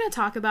 we're going to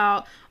talk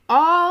about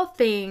all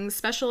things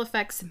special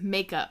effects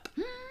makeup.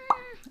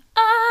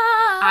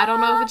 I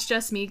don't know if it's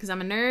just me because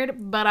I'm a nerd,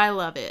 but I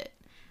love it.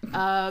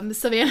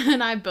 Savannah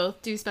and I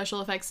both do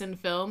special effects in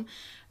film.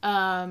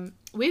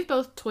 We've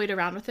both toyed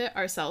around with it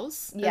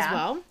ourselves as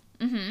well.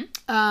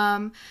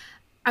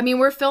 I mean,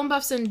 we're film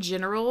buffs in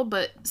general,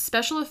 but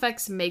special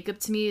effects makeup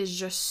to me is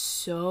just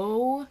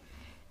so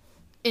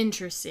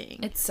interesting.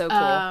 It's so cool.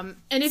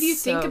 And if you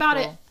think about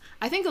it,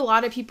 I think a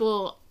lot of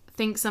people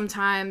think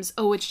sometimes,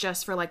 oh, it's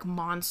just for like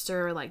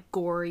monster, like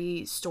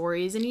gory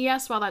stories. And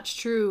yes, while that's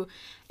true,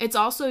 it's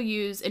also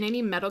used in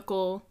any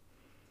medical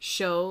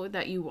show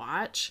that you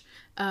watch.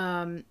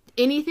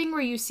 Anything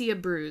where you see a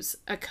bruise,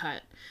 a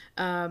cut,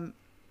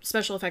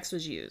 special effects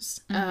was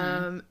used.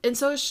 And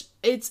so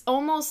it's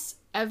almost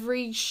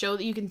every show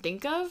that you can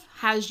think of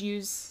has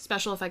used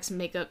special effects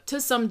makeup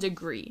to some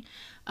degree.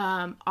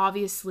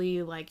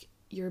 Obviously, like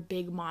your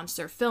big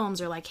monster films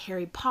or like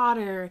Harry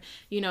Potter,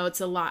 you know, it's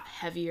a lot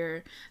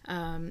heavier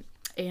and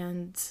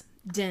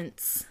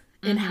dense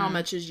in how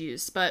much is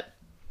used. But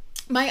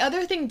my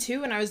other thing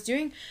too, when I was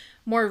doing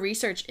more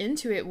research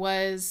into it,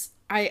 was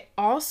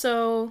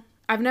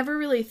I've never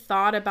really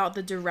thought about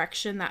the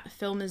direction that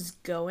film is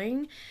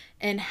going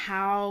and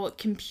how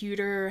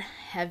computer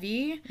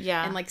heavy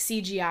and like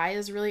CGI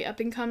is really up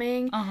and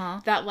coming.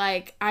 That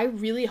like, I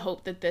really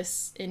hope that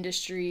this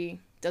industry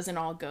doesn't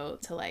all go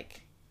to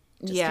like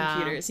just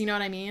computers. You know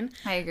what I mean?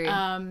 I agree.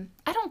 I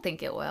don't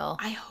think it will.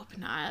 I hope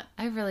not.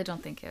 I really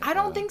don't think it will. I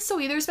don't think so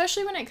either,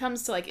 especially when it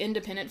comes to like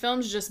independent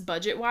films, just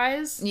budget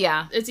wise.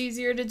 Yeah. It's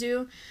easier to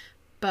do.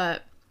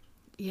 But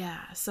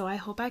yeah, so I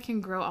hope I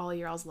can grow all of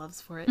y'all's loves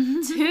for it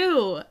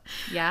too.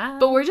 Yeah.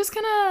 But we're just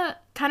gonna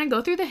kind of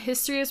go through the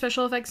history of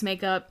special effects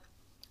makeup,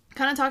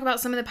 kind of talk about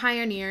some of the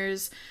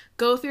pioneers,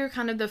 go through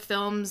kind of the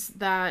films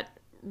that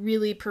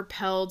really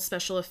propelled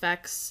special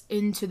effects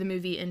into the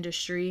movie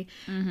industry,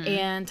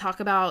 and talk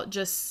about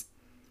just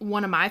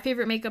one of my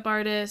favorite makeup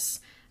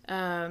artists,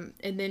 and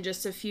then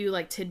just a few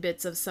like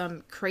tidbits of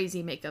some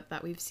crazy makeup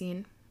that we've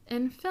seen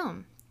in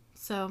film.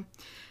 So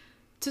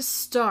to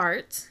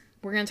start,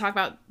 we're going to talk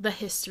about the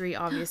history,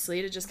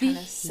 obviously, to just kind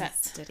of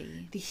set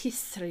the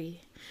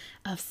history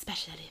of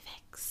special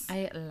effects.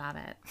 I love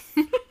it.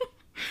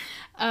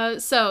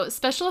 So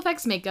special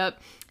effects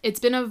makeup, it's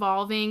been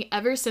evolving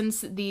ever since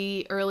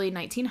the early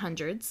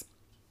 1900s.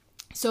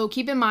 So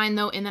keep in mind,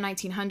 though, in the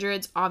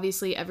 1900s,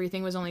 obviously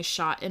everything was only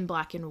shot in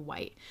black and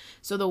white.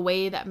 So the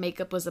way that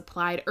makeup was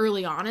applied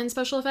early on in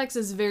special effects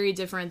is very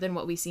different than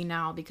what we see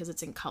now because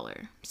it's in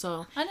color.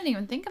 So I didn't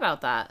even think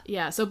about that.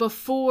 Yeah, so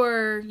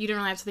before, you didn't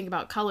really have to think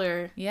about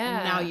color. Yeah.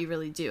 And now you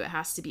really do. It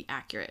has to be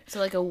accurate. So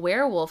like a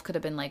werewolf could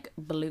have been like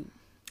blue.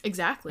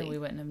 Exactly. And we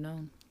wouldn't have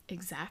known.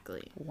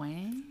 Exactly.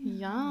 Wow.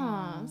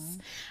 Yes.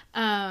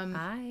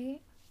 Hi.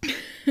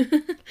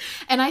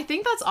 And I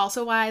think that's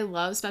also why I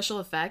love special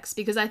effects,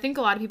 because I think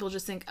a lot of people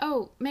just think,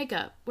 oh,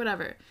 makeup,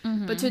 whatever.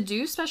 But to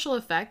do special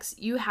effects,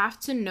 you have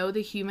to know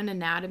the human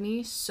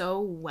anatomy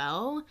so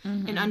well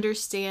and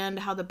understand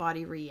how the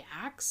body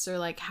reacts, or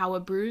like how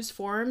a bruise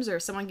forms, or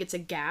if someone gets a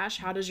gash,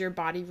 how does your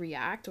body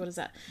react? What is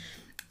that?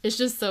 It's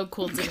just so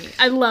cool to me.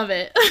 I love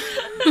it.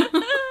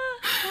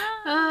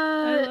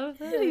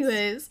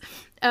 Anyways,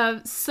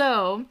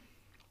 so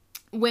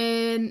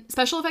when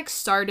special effects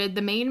started,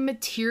 the main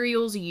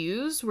materials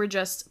used were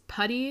just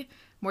putty,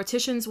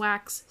 mortician's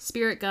wax,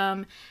 spirit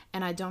gum,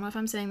 and I don't know if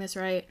I'm saying this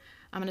right.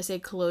 I'm going to say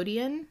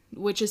collodion,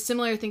 which is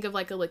similar, think of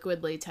like a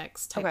liquid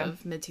latex type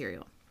of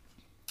material.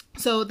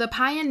 So the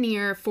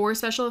pioneer for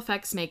special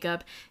effects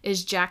makeup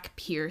is Jack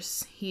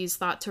Pierce. He's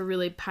thought to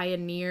really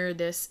pioneer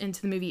this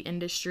into the movie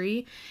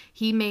industry.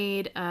 He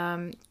made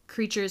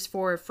creatures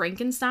for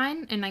Frankenstein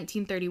in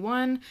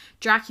 1931,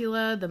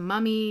 Dracula, the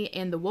Mummy,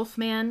 and the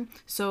Wolfman.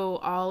 So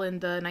all in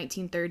the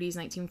 1930s,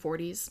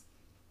 1940s.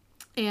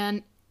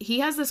 And he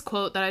has this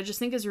quote that I just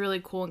think is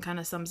really cool and kind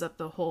of sums up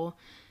the whole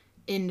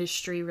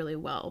industry really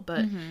well.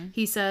 But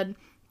he said,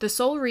 "The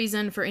sole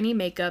reason for any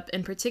makeup,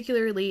 and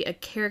particularly a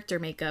character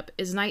makeup,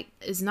 is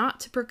not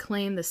to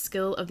proclaim the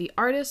skill of the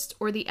artist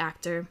or the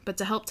actor, but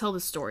to help tell the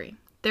story.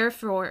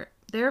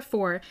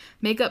 Therefore,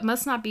 makeup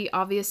must not be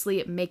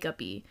obviously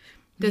make-up-y.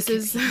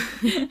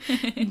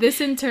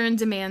 This in turn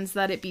demands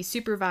that it be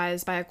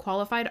supervised by a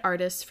qualified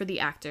artist for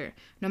the actor.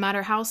 No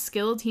matter how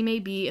skilled he may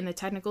be in the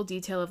technical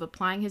detail of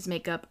applying his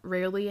makeup,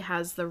 rarely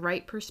has the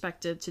right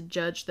perspective to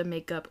judge the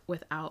makeup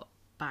without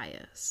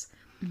bias."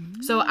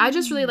 So I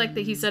just really like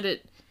that he said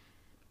it.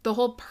 The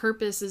whole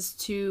purpose is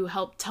to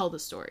help tell the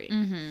story,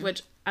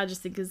 which I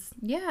just think is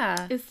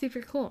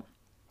super cool.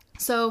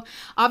 So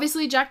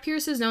obviously Jack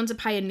Pierce is known to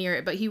pioneer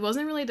it, but he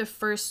wasn't really the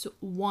first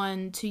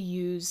one to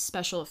use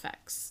special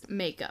effects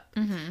makeup,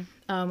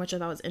 which I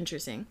thought was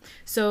interesting.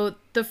 So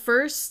the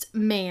first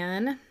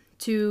man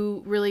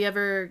to really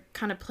ever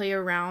kind of play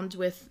around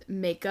with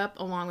makeup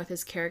along with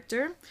his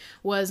character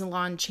was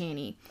Lon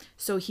Chaney.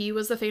 So he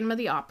was the Phantom of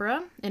the Opera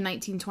in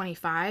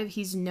 1925.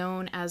 He's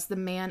known as the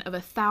Man of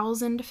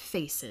 1,000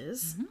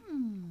 Faces.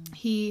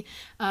 He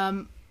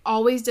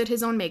always did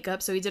his own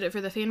makeup. So he did it for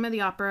the Phantom of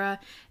the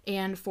Opera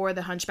and for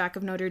The Hunchback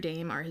of Notre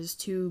Dame, are his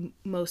two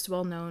most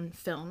well-known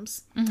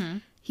films.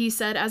 He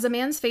said, "As a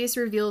man's face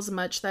reveals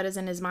much that is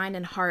in his mind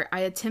and heart, I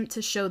attempt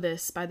to show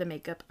this by the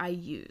makeup I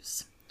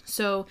use."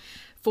 So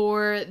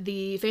for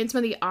the Phantom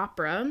of the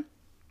Opera,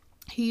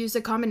 he used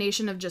a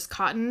combination of just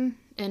cotton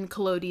and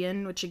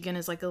collodion, which again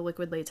is like a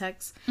liquid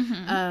latex,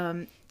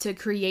 to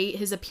create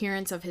his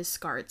appearance of his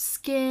scarred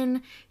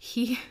skin.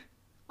 He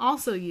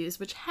also used,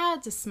 which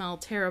had to smell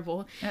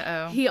terrible,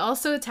 he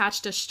also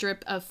attached a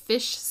strip of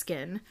fish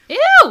skin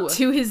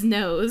to his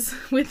nose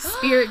with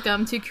spirit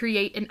gum to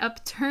create an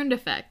upturned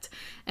effect,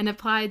 and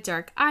applied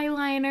dark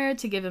eyeliner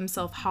to give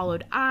himself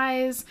hollowed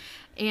eyes.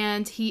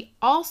 And he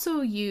also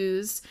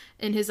used,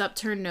 in his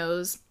upturned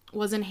nose,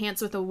 was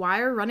enhanced with a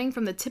wire running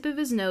from the tip of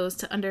his nose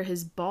to under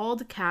his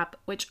bald cap,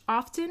 which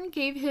often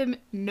gave him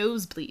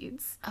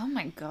nosebleeds. Oh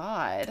my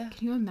god.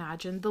 Can you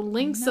imagine the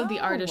links of the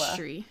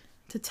artistry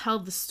to tell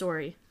the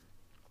story?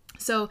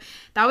 So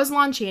that was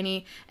Lon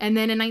Chaney. And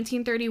then in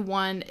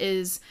 1931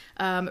 is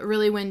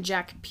really when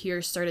Jack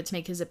Pierce started to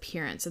make his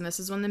appearance. And this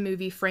is when the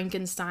movie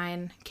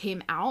Frankenstein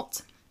came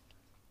out.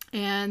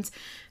 And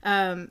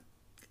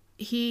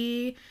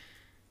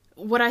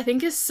what I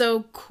think is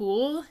so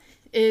cool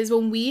is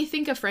when we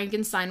think of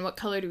Frankenstein, what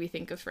color do we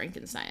think of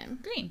Frankenstein?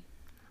 Green.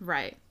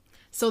 Right.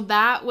 So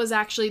that was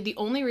actually the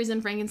only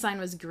reason Frankenstein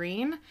was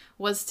green,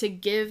 was to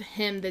give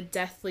him the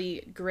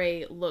deathly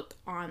gray look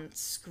on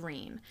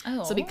screen.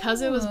 Oh. So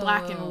because it was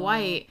black and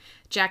white,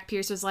 Jack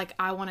Pierce was like,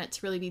 I want it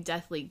to really be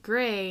deathly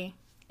gray,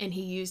 and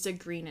he used a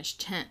greenish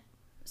tint.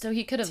 So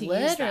he could have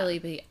literally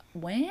be...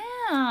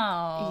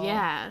 Wow.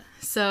 Yeah.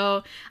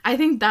 So I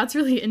think that's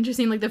really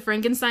interesting. Like the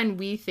Frankenstein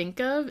we think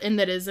of, and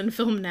that is in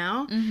film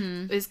now,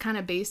 is kind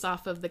of based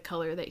off of the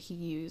color that he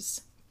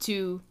used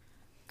to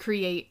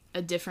create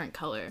a different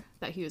color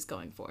that he was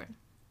going for.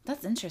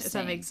 That's interesting. If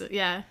that makes it,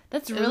 yeah.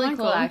 That's really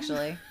cool,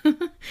 actually.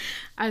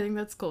 I think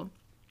that's cool.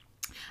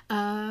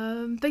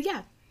 But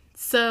yeah.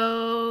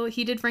 So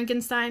he did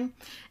Frankenstein.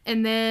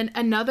 And then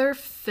another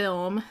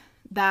film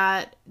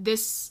that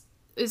this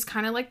is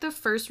kind of like the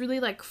first really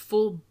like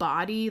full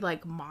body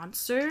like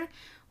monster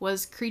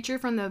was Creature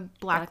from the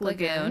Black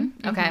Lagoon.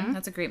 Okay,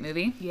 that's a great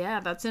movie.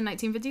 Yeah, that's in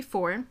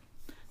 1954.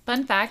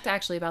 Fun fact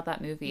actually about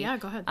that movie. Yeah,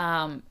 go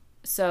ahead.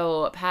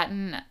 So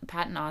Patton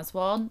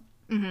Oswalt,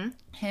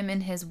 him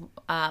and his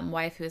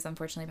wife, who has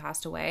unfortunately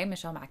passed away,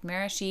 Michelle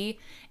McNamara, she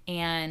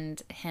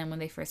and him, when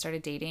they first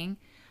started dating,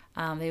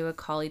 they would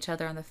call each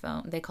other on the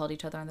phone. They called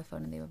each other on the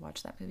phone and they would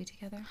watch that movie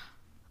together.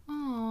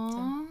 Aww.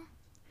 So,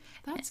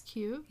 that's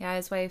cute. Yeah,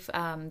 his wife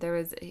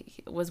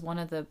was one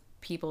of the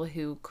people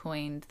who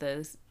coined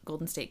the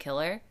Golden State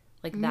Killer,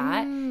 like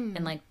that,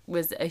 and like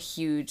was a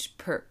huge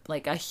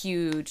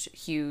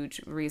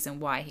huge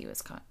reason why he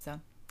was caught. So,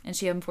 and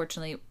she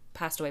unfortunately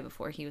passed away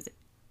before he was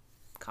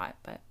caught,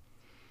 but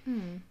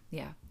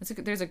yeah,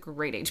 there's a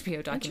great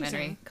HBO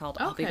documentary called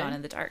I'll Be Gone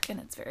in the Dark, and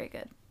it's very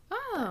good.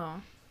 Oh,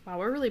 wow,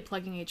 we're really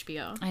plugging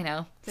HBO. I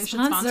know. They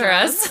should sponsor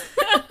us.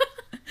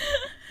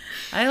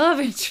 I love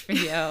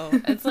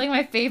HBO. It's like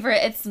my favorite.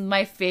 It's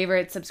my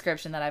favorite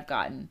subscription that I've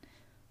gotten.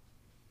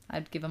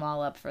 I'd give them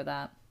all up for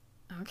that.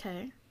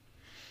 Okay.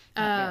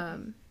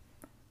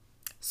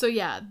 So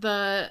yeah,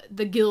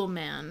 the Gill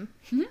Man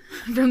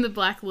from the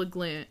Black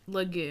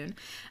Lagoon.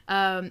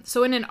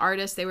 So in An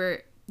Artist, they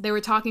were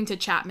talking to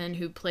Chapman,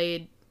 who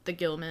played the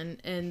Gillman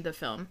in the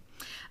film.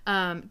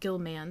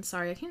 Gillman,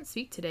 sorry, I can't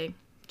speak today,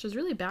 which is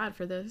really bad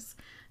for this.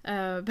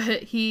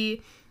 But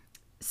he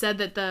said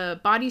that the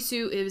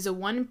bodysuit is a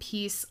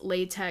one-piece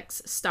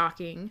latex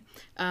stocking,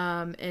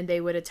 and they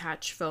would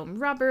attach foam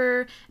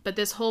rubber. But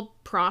this whole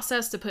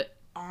process to put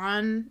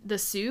on the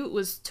suit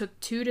took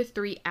 2 to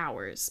 3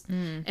 hours,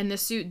 and the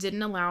suit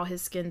didn't allow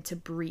his skin to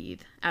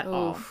breathe at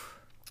all.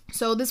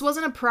 So this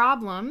wasn't a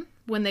problem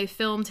when they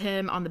filmed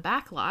him on the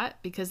back lot,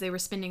 because they were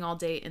spending all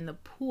day in the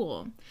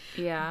pool.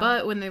 Yeah.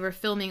 But when they were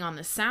filming on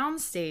the sound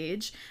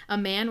stage, a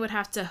man would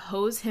have to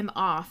hose him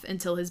off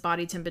until his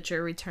body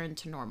temperature returned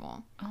to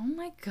normal. Oh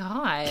my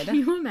God. Can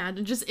you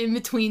imagine just in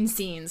between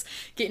scenes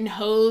getting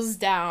hosed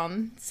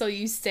down so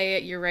you stay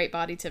at your right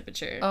body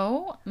temperature?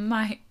 Oh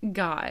my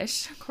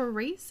gosh.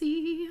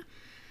 Crazy.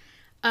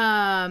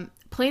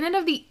 Planet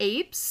of the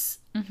Apes,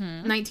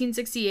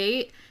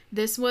 1968.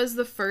 This was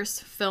the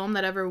first film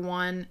that ever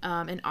won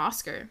an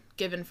Oscar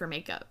given for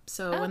makeup.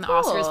 So when the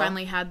Oscars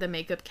finally had the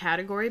makeup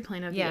category,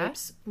 Planet of the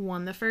Apes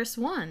won the first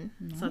one.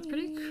 Nice. So that's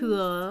pretty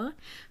cool.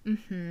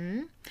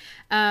 The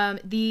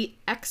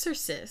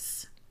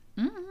Exorcist.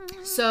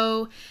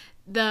 So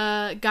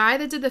the guy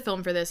that did the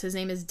film for this, his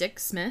name is Dick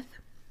Smith.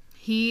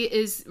 He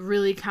is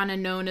really kind of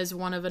known as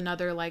one of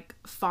another like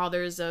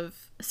fathers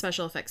of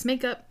special effects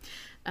makeup.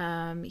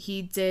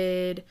 He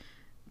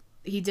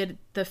did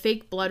the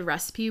fake blood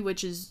recipe,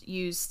 which is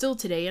used still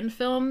today in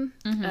film,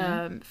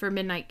 for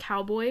Midnight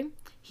Cowboy.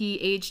 He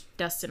aged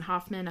Dustin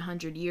Hoffman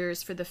 100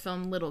 years for the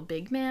film Little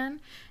Big Man.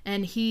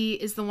 And he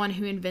is the one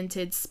who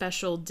invented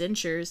special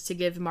dentures to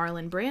give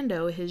Marlon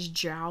Brando his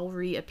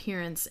jowly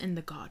appearance in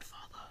The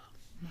Godfather.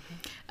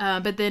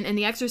 But then in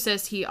The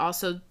Exorcist, he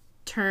also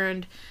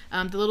turned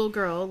the little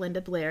girl, Linda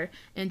Blair,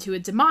 into a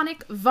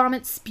demonic,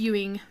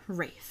 vomit-spewing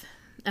wraith.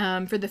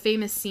 For the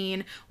famous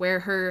scene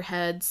where her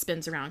head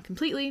spins around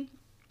completely.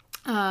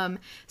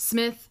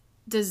 Smith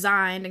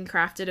designed and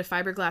crafted a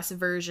fiberglass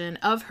version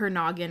of her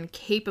noggin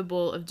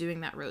capable of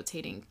doing that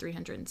rotating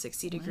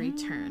 360-degree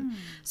turn.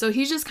 So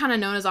he's just kind of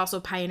known as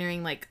also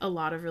pioneering like a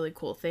lot of really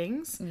cool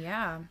things.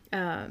 Yeah.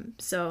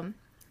 So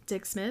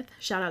Dick Smith,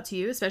 shout out to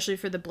you, especially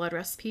for the blood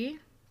recipe,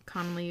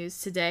 commonly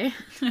used today.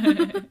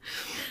 Dawn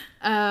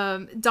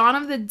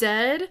of the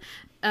Dead.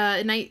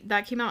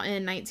 That came out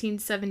in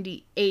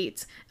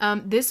 1978.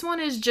 This one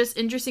is just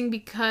interesting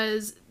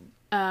because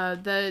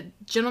the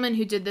gentleman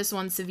who did this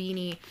one,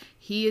 Savini,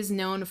 he is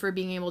known for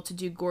being able to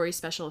do gory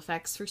special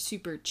effects for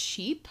super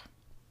cheap.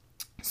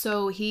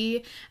 So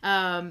he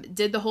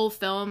did the whole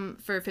film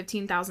for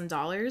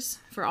 $15,000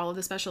 for all of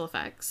the special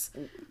effects.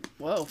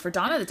 Whoa, for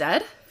Dawn of the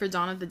Dead? For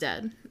Dawn of the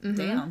Dead.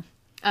 Damn.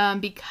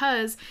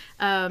 Because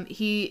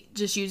he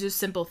just uses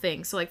simple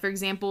things. So, like, for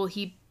example,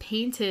 he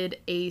painted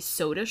a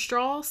soda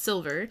straw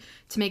silver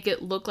to make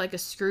it look like a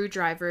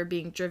screwdriver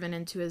being driven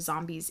into a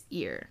zombie's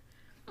ear.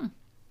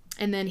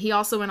 And then he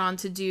also went on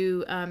to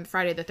do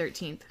Friday the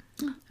 13th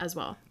as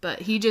well. But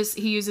he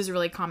uses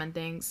really common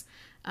things.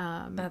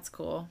 That's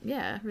cool.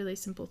 Yeah, really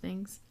simple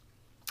things.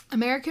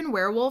 American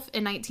Werewolf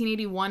in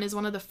 1981 is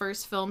one of the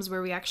first films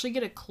where we actually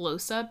get a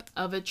close-up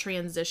of a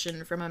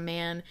transition from a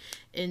man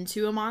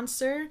into a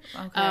monster.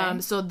 Okay.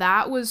 So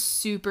that was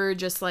super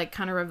just like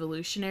kind of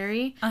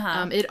revolutionary.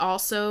 It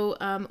also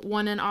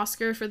won an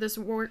Oscar for this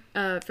work,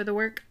 for the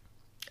work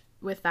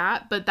with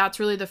that, but that's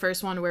really the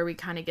first one where we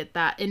kind of get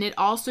that. And it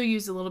also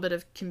used a little bit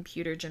of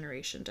computer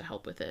generation to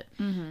help with it.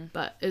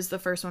 But is the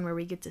first one where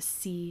we get to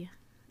see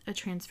a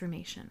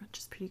transformation, which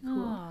is pretty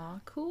cool. Aw,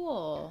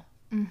 cool.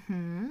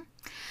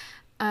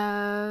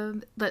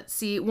 Let's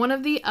see. One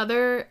of the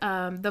other,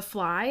 The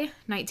Fly,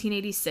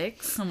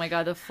 1986. Oh my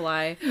God, The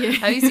Fly. Yeah.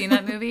 Have you seen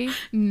that movie?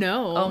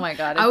 No. Oh my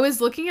God. I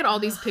was looking at all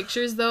these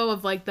pictures though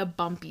of like the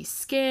bumpy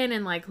skin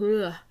and like,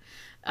 ugh.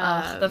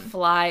 The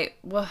Fly.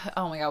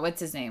 Oh my God, what's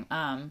his name?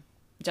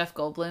 Jeff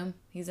Goldblum.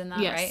 He's in that,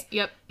 yes. right?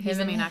 Yep. He's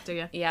the main actor,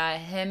 yeah. Yeah,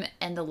 him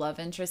and the love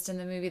interest in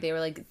the movie, they were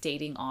like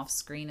dating off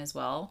screen as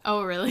well.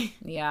 Oh, really?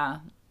 Yeah.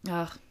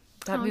 Ugh.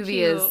 That How movie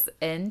cute. is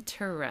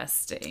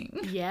interesting.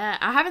 Yeah,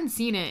 I haven't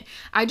seen it.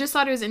 I just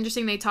thought it was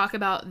interesting. They talk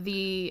about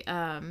the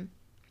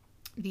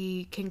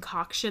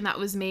concoction that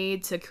was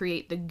made to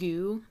create the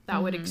goo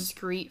that would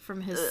excrete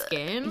from his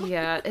skin.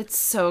 Yeah, it's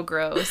so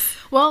gross.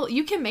 Well,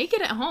 you can make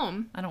it at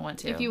home. I don't want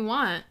to. If you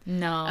want.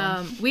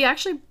 No. We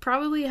actually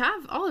probably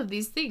have all of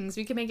these things.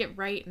 We can make it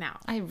right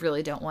now. I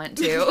really don't want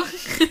to.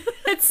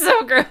 It's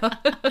so gross.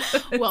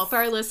 Well, for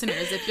our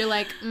listeners, if you're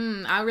like,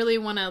 I really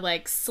want to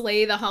like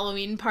slay the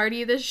Halloween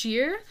party this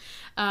year,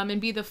 and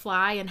be the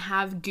Fly and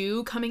have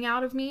goo coming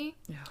out of me,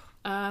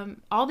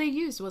 all they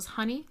used was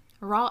honey,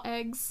 raw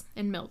eggs,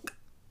 and milk.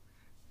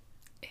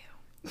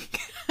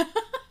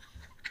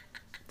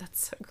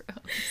 That's so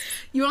gross.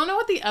 You want to know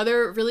what the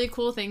other really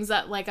cool things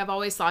that like I've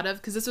always thought of,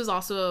 because this was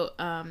also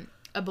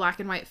a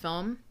black and white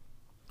film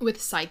with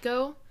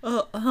Psycho.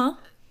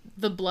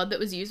 The blood that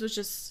was used was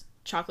just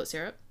chocolate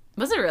syrup.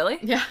 Was it really?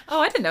 Yeah.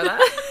 Oh, I didn't know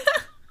that.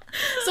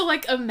 So,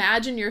 like,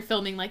 imagine you're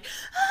filming, like,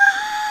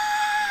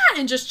 "Ah!"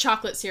 and just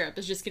chocolate syrup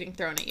is just getting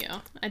thrown at you.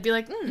 I'd be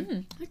like,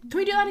 can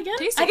we do that again?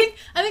 Tasty.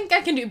 I think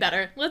I can do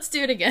better. Let's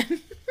do it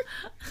again.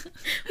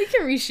 We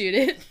can reshoot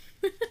it.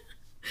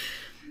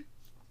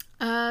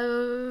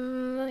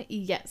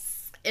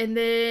 Yes. And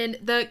then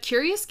The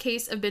Curious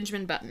Case of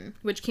Benjamin Button,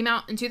 which came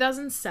out in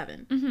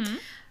 2007. Mm-hmm.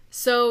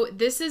 So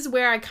this is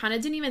where I kind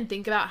of didn't even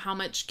think about how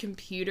much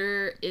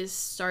computer is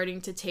starting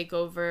to take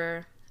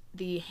over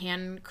the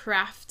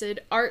handcrafted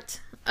art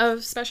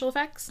of special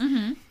effects.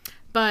 Mm-hmm.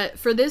 But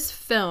for this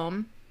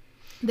film,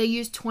 they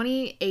used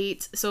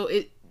 28. So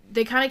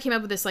they kind of came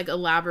up with this like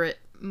elaborate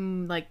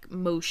like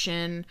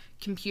motion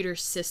computer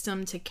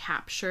system to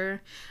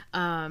capture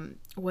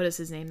what is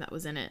his name that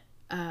was in it?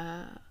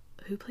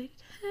 Who played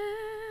it?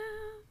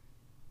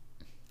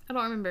 I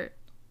don't remember.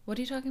 What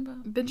are you talking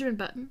about? Benjamin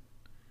Button.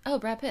 Oh,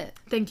 Brad Pitt.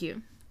 Thank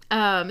you.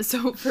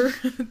 So for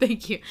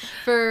thank you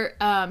for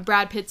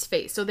Brad Pitt's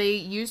face. So they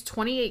used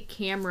 28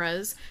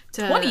 cameras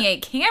to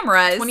 28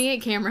 cameras.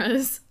 28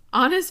 cameras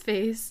on his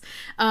face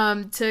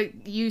to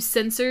use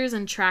sensors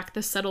and track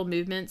the subtle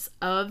movements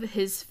of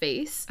his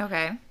face.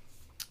 Okay.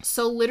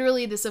 So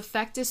literally, this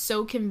effect is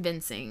so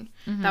convincing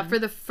that for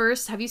the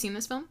first, have you seen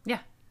this film? Yeah.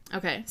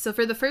 Okay, so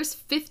for the first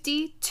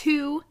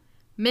 52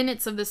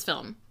 minutes of this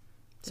film,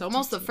 so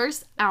almost the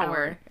first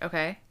hour,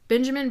 Okay.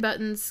 Benjamin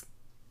Button's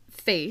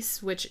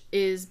face, which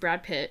is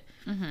Brad Pitt,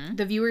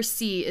 the viewer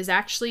see is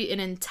actually an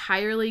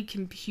entirely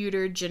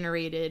computer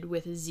generated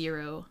with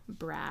zero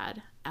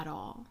Brad at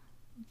all.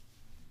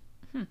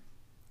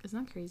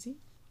 Isn't that crazy?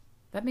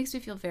 That makes me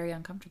feel very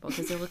uncomfortable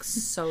because it looks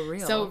so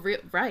real. So real,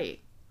 right?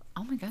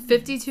 Oh my god.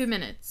 52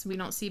 minutes. We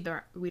don't see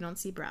Brad.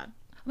 I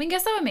mean,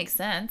 guess that would make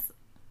sense.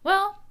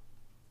 Well,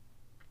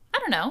 I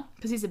don't know.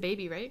 Because he's a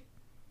baby, right?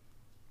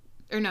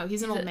 Or no,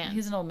 he's an old man.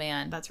 He's an old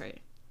man. That's right.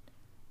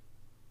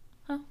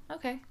 Oh,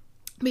 okay.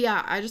 But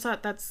yeah, I just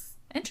thought that's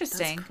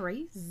Interesting.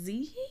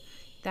 crazy.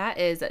 That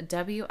is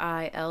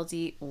WILD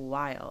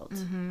wild.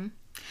 Mm-hmm.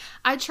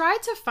 I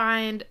tried to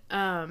find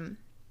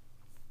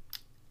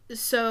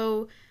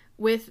so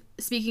with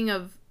speaking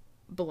of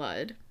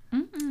blood,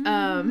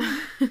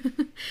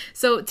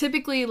 so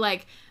typically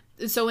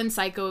so in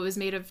Psycho it was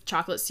made of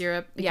chocolate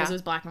syrup because it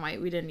was black and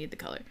white. We didn't need the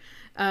color.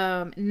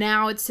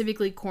 Now it's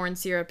typically corn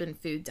syrup and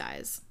food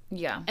dyes.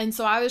 Yeah. And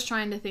so I was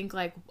trying to think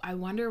I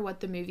wonder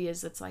what the movie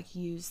is that's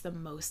used the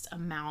most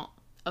amount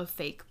of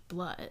fake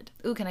blood.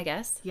 Ooh, can I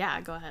guess? Yeah,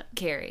 go ahead.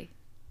 Carrie.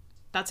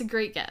 That's a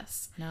great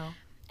guess. No.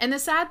 And the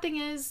sad thing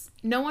is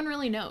no one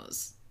really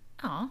knows.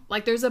 Aw.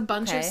 There's a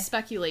bunch of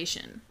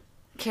speculation.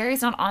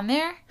 Carrie's not on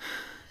there?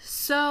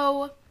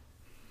 So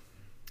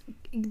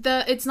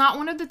it's not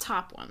one of the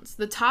top ones.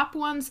 The top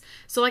ones,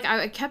 so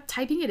I kept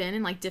typing it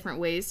in different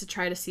ways to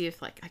try to see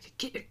if I could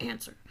get an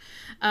answer.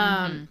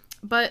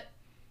 But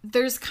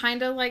there's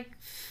kind of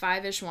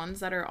 5-ish ones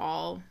that are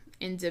all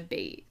in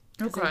debate.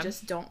 Because I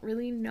just don't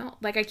really know.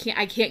 I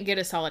can't get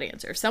a solid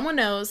answer. If someone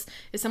knows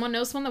someone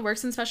that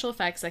works in special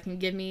effects that can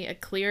give me a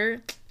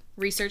clear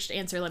researched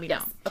answer, let me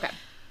know. Okay.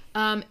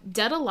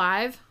 Dead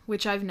Alive,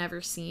 which I've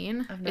never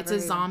seen. It's a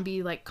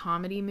zombie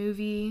comedy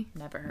movie.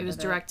 Never heard of it. It was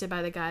directed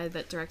by the guy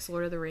that directs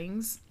Lord of the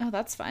Rings. Oh,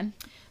 that's fun.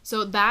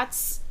 So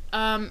that's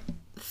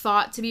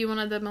thought to be one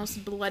of the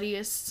most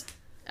bloodiest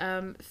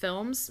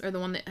films, or the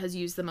one that has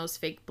used the most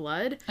fake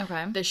blood.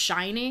 Okay. The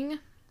Shining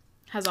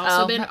has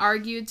also been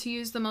argued to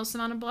use the most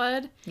amount of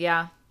blood.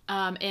 Yeah.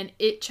 And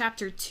It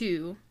Chapter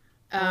 2,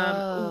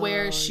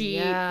 where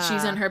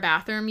she's in her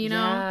bathroom,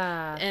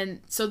 Yeah.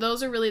 And so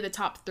those are really the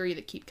top 3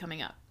 that keep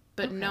coming up.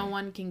 But no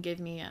one can give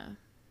me a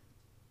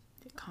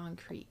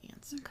concrete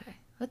answer. Okay.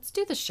 Let's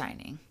do The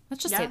Shining.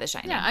 Let's just say The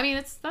Shining. Yeah, I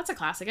mean, that's a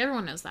classic.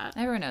 Everyone knows that.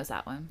 Everyone knows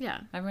that one.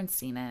 Yeah. Everyone's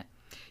seen it.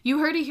 You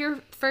heard it here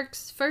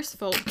first,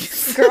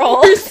 folks.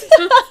 Girls.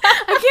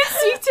 I can't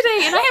speak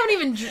today, and I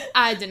haven't even...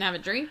 I didn't have a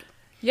drink.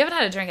 You haven't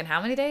had a drink in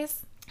how many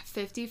days?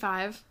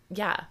 55.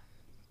 Yeah.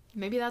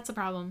 Maybe that's a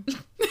problem.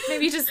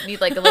 Maybe you just need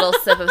a little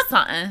sip of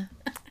something.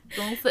 A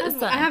little sip of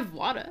something. I have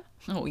water.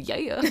 Oh,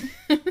 yeah.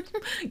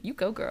 You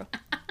go, girl.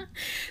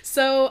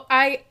 So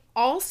I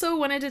also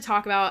wanted to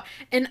talk about,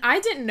 and I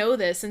didn't know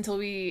this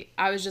until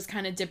I was just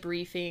kind of just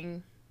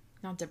briefing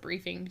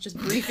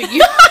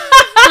you.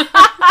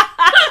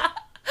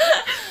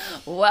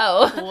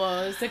 Whoa,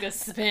 this took a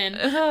spin.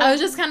 I was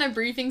just kind of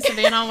briefing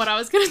Savannah on what I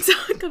was going to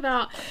talk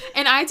about.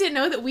 And I didn't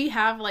know that we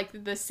have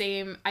the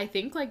same, I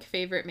think,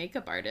 favorite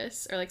makeup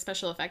artist or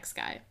special effects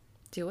guy.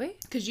 Do we?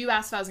 Because you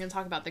asked if I was going to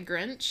talk about The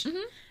Grinch.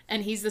 Mm-hmm.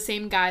 And he's the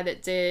same guy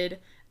that did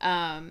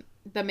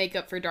the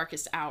makeup for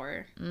Darkest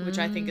Hour, which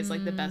I think is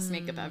the best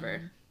makeup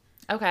ever.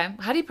 Okay.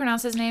 How do you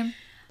pronounce his name?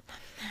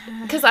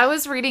 Because I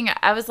was reading,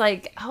 I was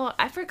like, oh,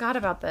 I forgot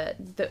about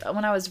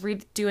when I was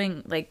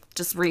doing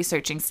just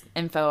researching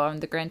info on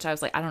The Grinch, I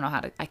was like, I don't know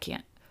how to, I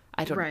can't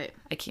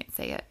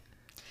say it.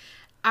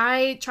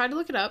 I tried to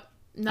look it up.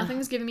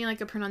 Nothing's giving me a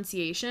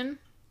pronunciation.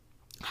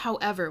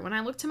 However, when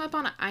I looked him up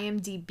on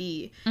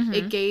IMDb,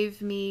 it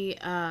gave me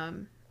a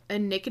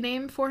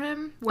nickname for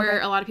him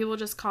where a lot of people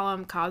just call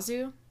him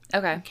Kazu.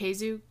 Okay.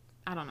 Kazu.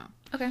 I don't know.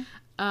 Okay.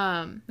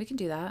 We can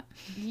do that.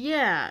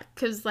 Yeah,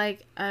 because,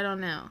 like, I don't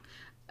know.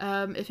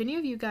 If any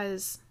of you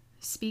guys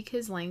speak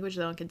his language,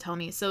 though, and can tell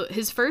me. So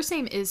his first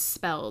name is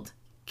spelled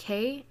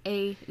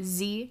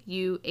Kazuhiro.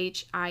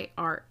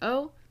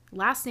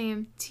 Last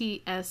name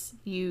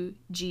Tsuji.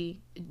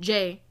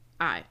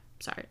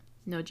 Sorry,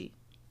 no G.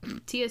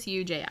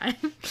 Tsuji.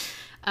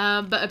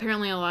 But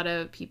apparently a lot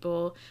of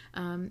people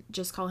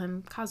just call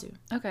him Kazu.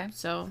 Okay.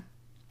 So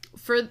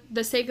for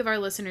the sake of our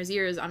listeners'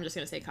 ears, I'm just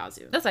going to say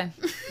Kazu. That's fine.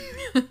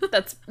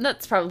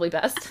 That's probably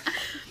best.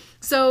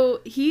 So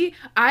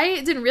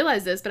I didn't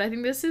realize this, but I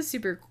think this is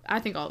I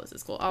think all this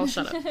is cool. I'll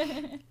shut up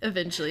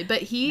eventually.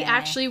 But he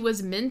actually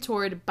was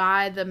mentored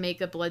by the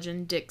makeup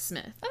legend Dick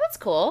Smith. Oh, that's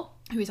cool.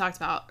 Who we talked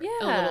about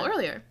a little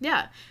earlier.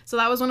 Yeah. So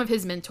that was one of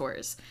his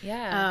mentors.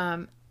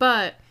 Yeah.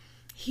 But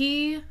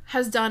he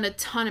has done a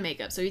ton of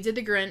makeup. So he did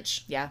The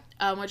Grinch. Yeah.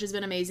 Which has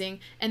been amazing.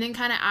 And then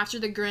kind of after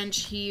The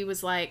Grinch, he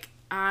was like,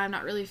 I'm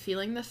not really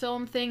feeling the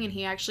film thing. And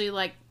he actually,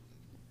 like,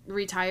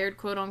 retired,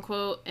 quote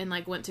unquote, and,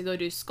 like, went to go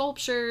do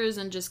sculptures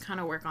and just kind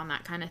of work on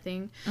that kind of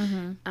thing.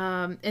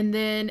 Mm-hmm. And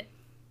then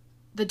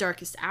The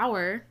Darkest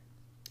Hour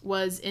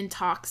was in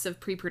talks of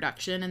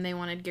pre-production, and they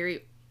wanted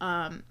Gary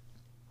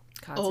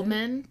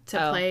Oldman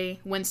to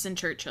play Winston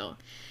Churchill.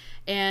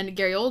 And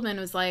Gary Oldman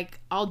was like,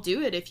 I'll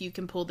do it if you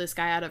can pull this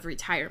guy out of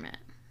retirement,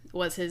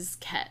 was his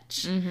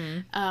catch.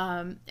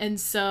 Mm-hmm. And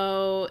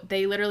so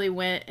they literally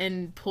went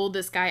and pulled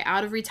this guy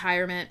out of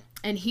retirement.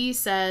 And he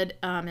said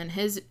in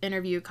his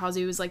interview,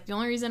 Kazu was like, the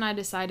only reason I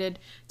decided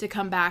to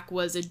come back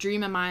was a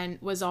dream of mine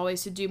was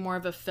always to do more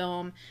of a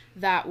film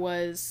that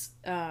was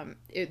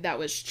that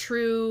was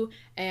true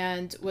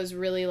and was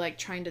really, like,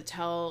 trying to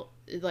tell,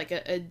 like,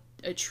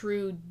 a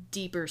true,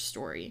 deeper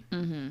story.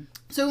 Mm-hmm.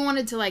 So he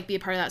wanted to, like, be a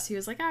part of that. So he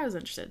was like, I was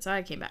interested. So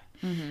I came back.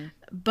 Mm-hmm.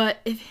 But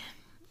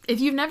if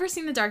you've never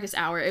seen The Darkest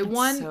Hour, it's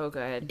won so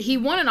good. He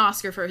won an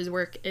Oscar for his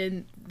work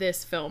in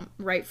this film,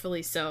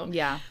 rightfully so.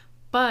 Yeah.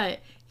 But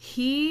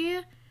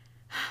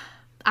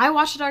I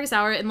watched The Darkest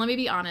Hour, and let me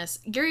be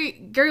honest,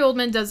 Gary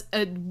Oldman does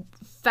a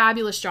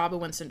fabulous job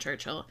of Winston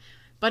Churchill,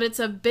 but it's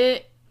a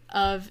bit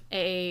of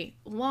a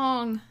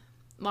long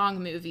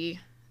movie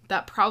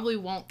that probably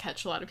won't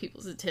catch a lot of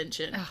people's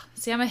attention. Ugh.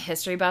 See, I'm a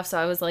history buff, so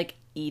I was, like,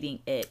 eating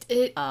it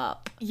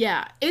up.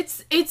 Yeah,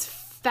 it's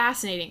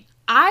fascinating.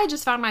 I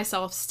just found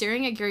myself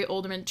staring at Gary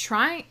Oldman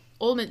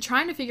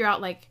trying to figure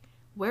out, like,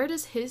 where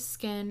does his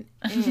skin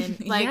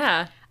end? Like,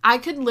 yeah. I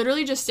could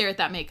literally just stare at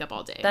that makeup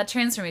all day. That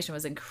transformation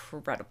was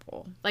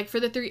incredible. Like, for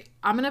the three,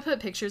 I'm going to put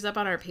pictures up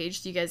on our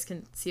page so you guys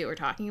can see what we're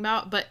talking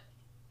about, but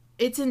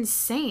it's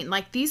insane.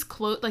 Like, these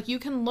like, you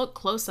can look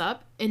close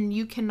up and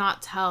you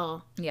cannot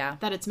tell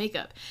that it's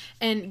makeup.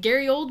 And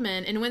Gary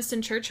Oldman and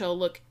Winston Churchill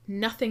look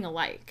nothing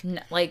alike.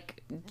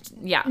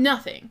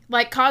 Nothing.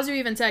 Like, Kazu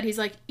even said, he's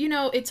like,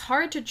 it's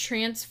hard to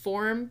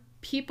transform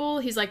people.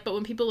 He's like, but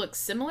when people look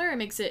similar, it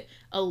makes it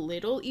a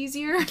little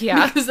easier.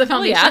 Yeah. Because the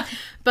foundation. Yeah.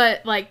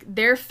 But, like,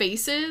 their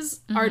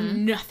faces are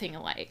nothing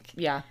alike.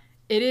 Yeah.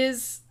 It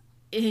is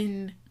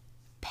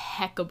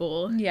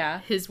impeccable. Yeah.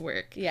 His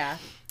work. Yeah.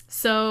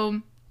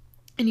 So,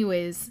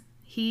 anyways,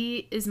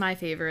 he is my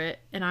favorite,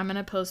 and I'm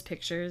gonna post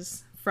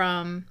pictures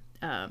from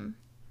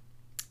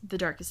The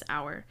Darkest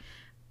Hour.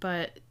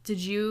 But do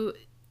you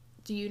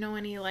know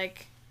any,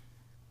 like,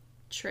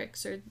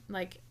 tricks or,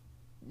 like,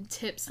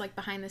 tips, like,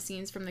 behind the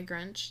scenes from The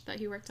Grinch that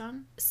he worked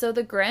on? So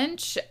The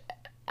Grinch,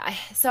 I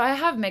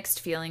have mixed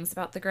feelings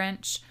about The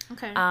Grinch.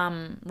 Okay.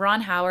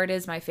 Ron Howard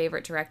is my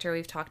favorite director.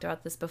 We've talked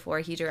about this before.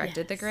 He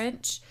directed The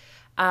Grinch.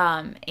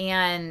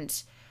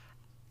 And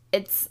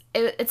it's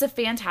a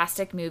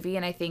fantastic movie,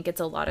 and I think it's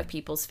a lot of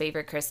people's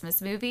favorite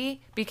Christmas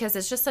movie because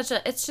it's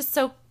just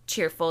so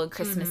cheerful and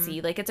Christmassy.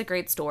 Mm-hmm. Like, it's a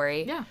great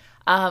story. Yeah.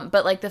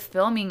 But, like, the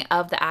filming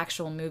of the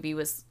actual movie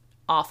was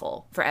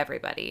awful for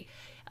everybody.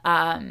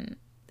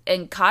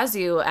 And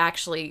Kazu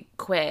actually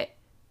quit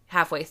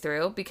halfway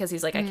through because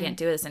he's like, I can't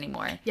do this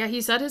anymore. Yeah,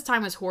 he said his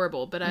time was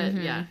horrible, but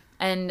yeah.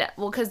 And,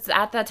 well, because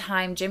at that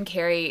time, Jim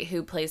Carrey,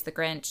 who plays the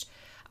Grinch,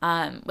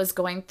 was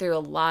going through a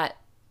lot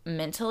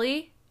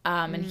mentally,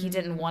 and he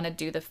didn't want to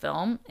do the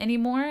film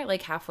anymore,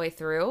 like, halfway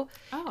through.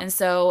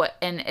 Oh.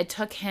 And it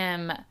took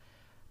him,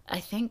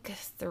 I think,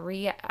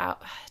 3 hours.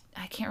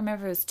 I can't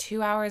remember. It was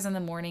 2 hours in the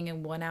morning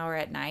and 1 hour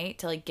at night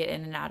to, like, get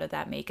in and out of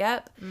that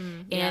makeup.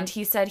 And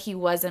he said he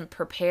wasn't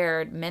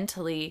prepared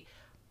mentally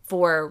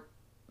for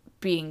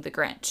being the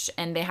Grinch.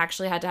 And they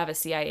actually had to have a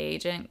CIA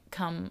agent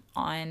come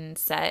on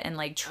set and,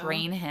 like,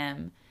 train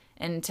him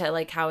into,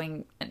 like,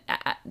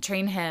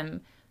 train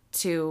him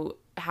to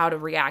how to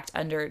react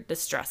under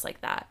distress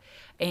like that.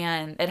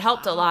 And it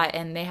helped a lot.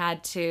 And they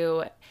had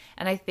to,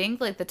 and I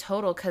think, like, the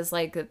total, because,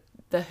 like,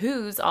 the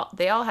Who's,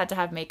 they all had to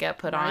have makeup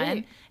put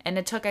on. And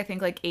it took, I think,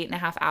 like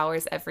 8.5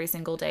 hours every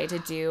single day to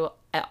do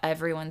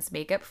everyone's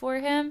makeup for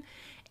him.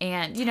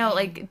 And,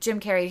 like, Jim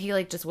Carrey, he,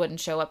 like, just wouldn't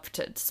show up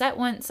to set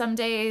some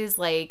days.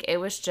 Like, it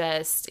was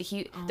just,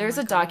 there's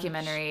a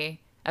documentary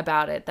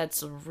about it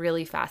that's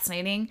really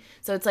fascinating.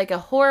 So it's, like, a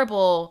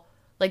horrible,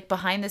 Like,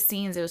 behind the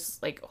scenes, it was,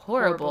 like,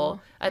 horrible.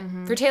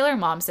 For Taylor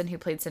Momsen, who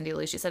played Cindy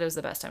Lou, she said it was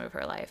the best time of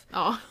her life.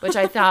 Oh. Which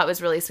I thought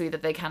was really sweet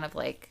that they kind of,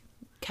 like,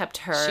 kept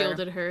her.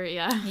 Shielded her,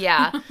 yeah.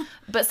 Yeah.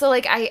 But so,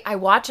 like, I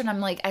watch and I'm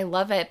like, I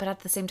love it. But at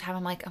the same time,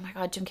 I'm like, oh my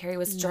God, Jim Carrey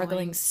was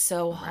struggling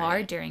so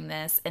hard during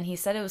this. And he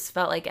said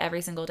felt like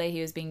every single day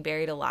he was being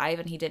buried alive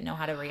and he didn't know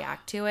how to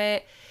react to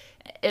it.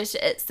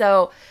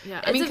 So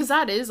yeah, I mean, because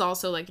that is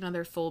also like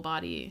another full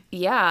body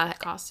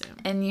costume,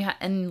 and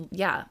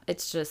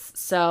it's just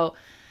so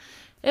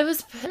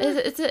it's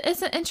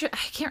an I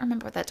can't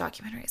remember what that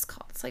documentary is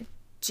called. It's like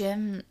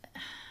Jim.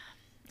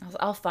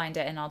 I'll find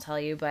it and I'll tell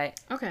you, but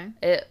okay,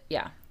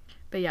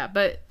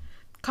 but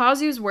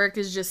Kazu's work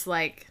is just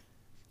like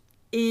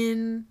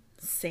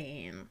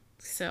insane.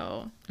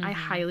 So I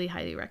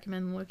highly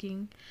recommend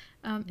looking.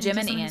 Jim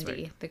and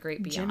Andy, The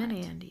Great Beyond.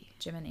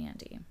 Jim and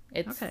Andy.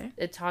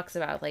 It talks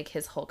about like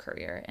his whole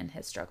career and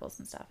his struggles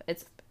and stuff.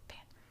 It's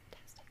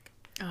fantastic.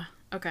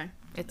 Okay.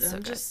 It's so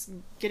I'm just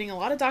getting a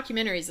lot of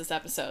documentaries this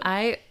episode.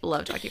 I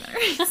love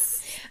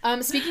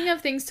documentaries. Speaking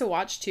of things to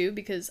watch too,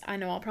 because I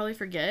know I'll probably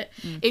forget.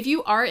 If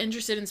you are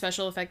interested in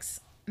special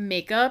effects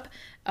makeup,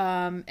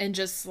 and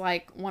just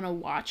like want to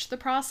watch the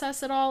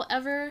process at all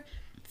ever,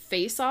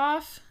 Face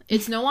Off.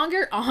 It's no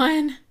longer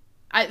on,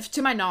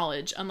 to my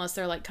knowledge, unless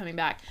they're like coming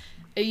back.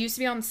 It used to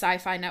be on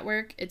Sci-Fi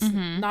Network. It's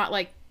not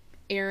like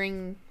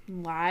airing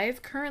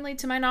live currently,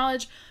 to my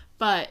knowledge,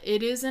 but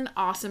it is an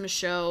awesome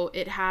show.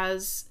 It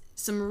has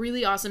some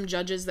really awesome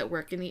judges that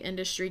work in the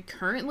industry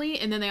currently,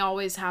 and then they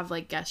always have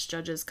like guest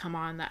judges come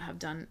on that have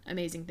done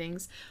amazing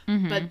things.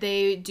 But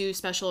they do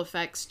special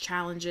effects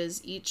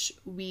challenges each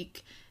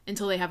week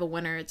until they have a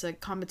winner. It's a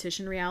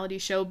competition reality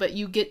show, but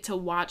you get to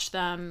watch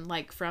them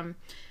like from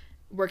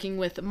working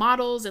with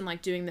models and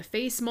like doing the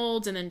face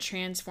molds and then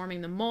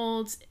transforming the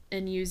molds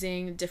and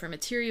using different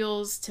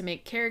materials to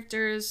make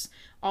characters,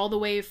 all the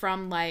way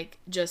from like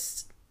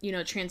just, you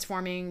know,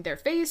 transforming their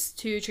face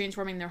to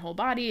transforming their whole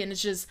body. And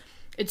it's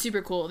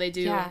super cool. They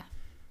do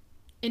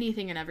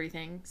anything and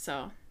everything.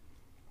 So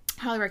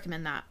highly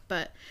recommend that.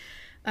 But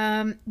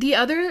the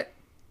other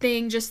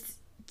thing, just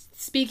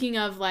speaking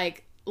of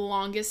like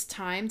longest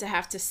time to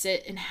have to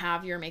sit and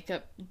have your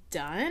makeup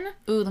done.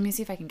 Ooh, let me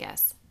see if I can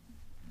guess.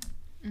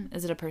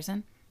 Is it a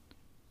person?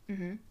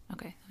 Okay,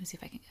 let me see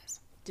if I can guess.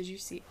 Did you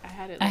see? I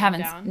had it. I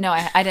haven't. Down. No,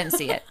 I didn't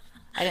see it.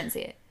 I didn't see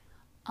it.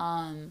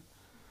 Well,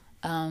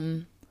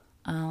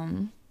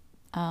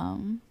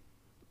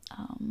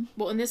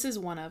 and this is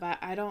one of.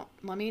 I don't.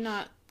 Let me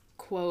not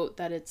quote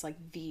that it's like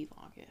the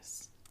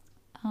longest.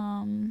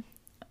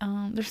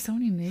 There's so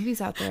many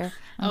movies out there.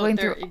 I'm going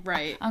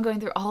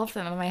through all of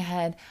them in my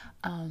head.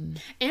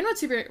 And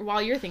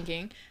while you're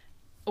thinking,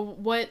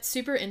 what's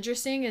super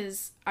interesting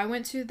is I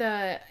went to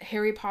the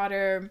Harry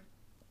Potter,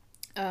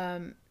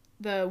 the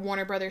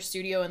Warner Brothers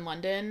studio in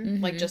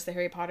London, like just the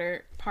Harry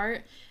Potter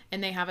part,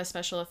 and they have a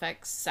special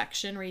effects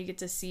section where you get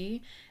to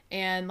see.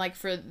 And like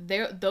for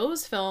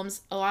those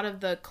films, a lot of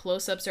the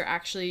close-ups are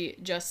actually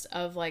just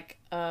of like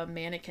a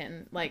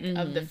mannequin, like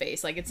of the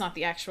face. Like it's not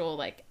the actual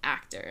like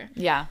actor.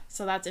 Yeah.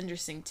 So that's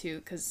interesting too,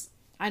 because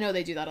I know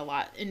they do that a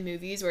lot in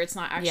movies where it's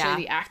not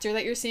actually the actor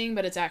that you're seeing,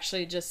 but it's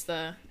actually just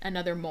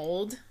another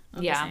mold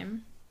of the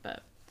same.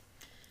 But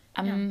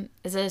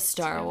is it a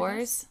Star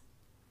Wars?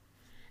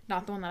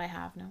 Not the one that I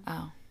have, no.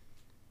 Oh.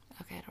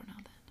 Okay, I don't know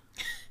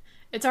then.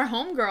 It's our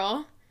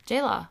homegirl.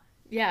 J-Law.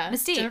 Yeah.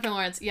 Mystique. Jennifer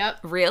Lawrence. Yep.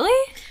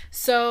 Really?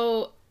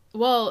 So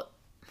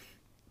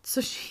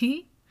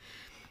she...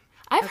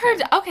 I've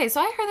heard... Okay,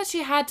 so I heard that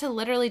she had to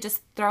literally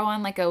just throw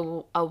on like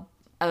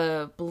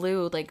a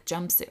blue like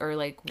jumpsuit or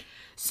like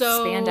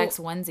spandex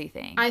onesie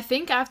thing. I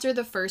think after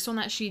the first one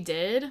that she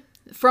did,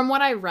 from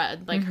what I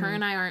read, like her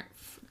and I aren't...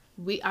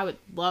 I would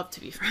love to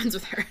be friends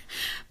with her,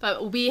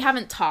 but we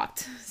haven't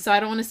talked, so I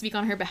don't want to speak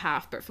on her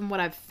behalf. But from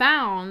what I've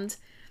found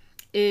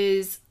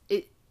is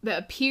it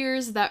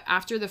appears that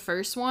after the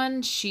first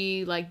one,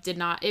 she like did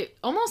not, it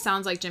almost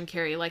sounds like Jim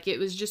Carrey. Like it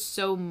was just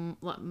so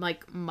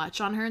like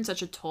much on her and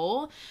such a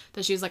toll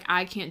that she was like,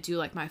 I can't do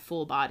like my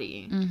full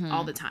body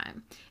all the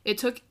time. It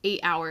took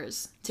 8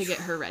 hours to get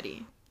her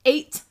ready.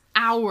 8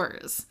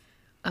 hours.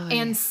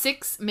 And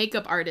 6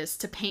 makeup artists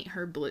to paint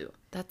her blue.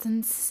 That's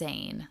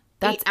insane.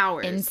 That's 8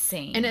 hours.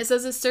 Insane. And it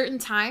says a certain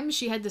time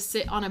she had to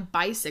sit on a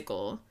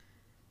bicycle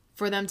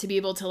for them to be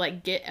able to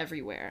like get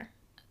everywhere.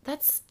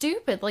 That's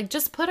stupid. Like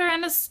just put her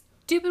in a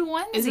stupid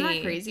onesie. Isn't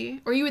that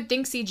crazy? Or you would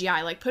think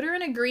CGI. Like put her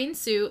in a green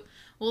suit.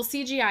 We'll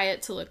CGI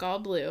it to look all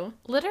blue.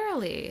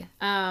 Literally.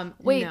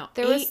 Wait, no,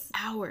 there was 8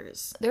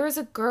 hours. There was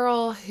a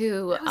girl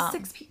who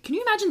Can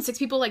you imagine 6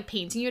 people like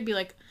painting you? It'd be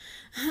like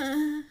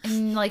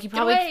and like you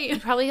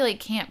probably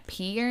like can't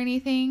pee or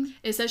anything.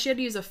 It says she had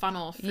to use a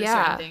funnel for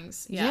certain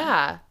things.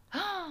 Yeah.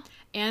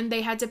 And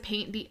they had to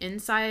paint the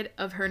inside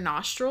of her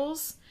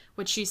nostrils,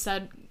 which she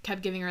said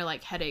kept giving her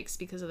like headaches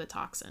because of the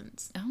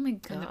toxins. Oh my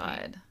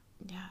god.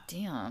 Yeah.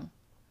 Damn.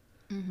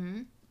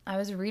 I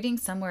was reading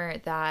somewhere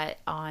that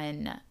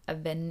on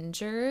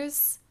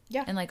Avengers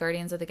and like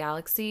Guardians of the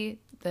Galaxy,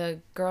 the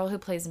girl who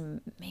plays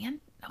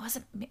Was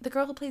it the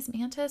girl who plays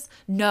Mantis?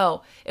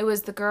 No, it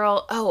was the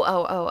girl.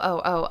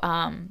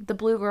 The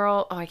blue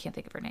girl. Oh, I can't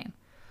think of her name.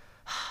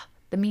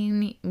 The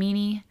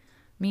meanie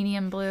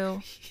and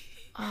blue.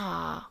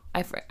 Ah,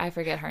 I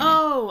forget her name.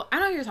 Oh, I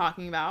know what you're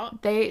talking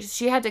about.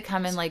 She had to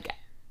come in like,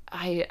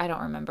 I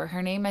don't remember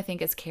her name. I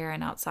think it's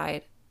Karen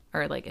outside,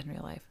 or like in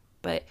real life.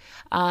 But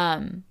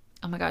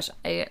oh my gosh,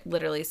 I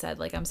literally said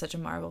like I'm such a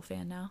Marvel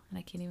fan now, and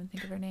I can't even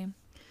think of her name.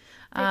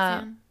 Fake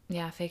fan.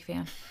 Yeah, fake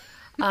fan.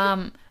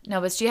 No,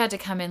 but she had to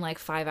come in like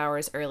 5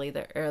 hours earlier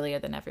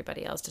than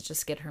everybody else to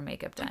just get her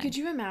makeup done. Could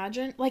you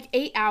imagine? Like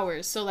 8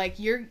 hours. So like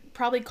your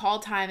probably call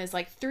time is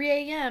like 3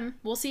 a.m.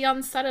 We'll see you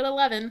on set at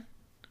 11.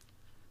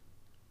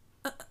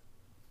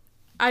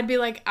 I'd be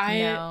like,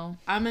 I'm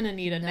gonna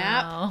need a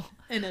nap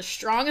and a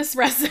strong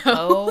espresso.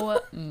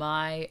 Oh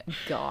my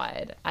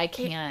God, I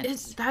can't.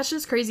 That's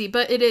just crazy.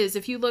 But it is.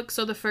 If you look,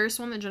 so the first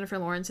one that Jennifer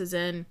Lawrence is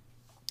in,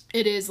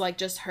 it is like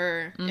just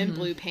her in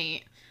blue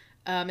paint.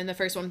 In the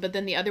first one, but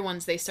then the other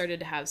ones they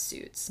started to have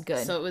suits.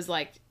 Good. So it was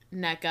like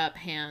neck up,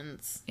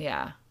 hands.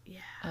 Yeah.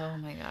 Yeah. Oh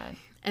my God.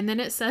 And then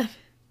it said,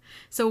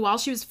 so while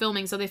she was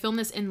filming, so they filmed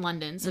this in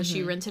London, so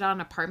she rented out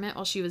an apartment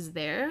while she was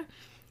there,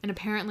 and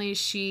apparently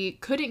she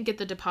couldn't get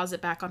the deposit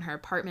back on her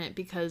apartment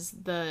because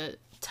the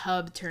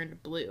tub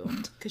turned blue,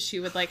 because she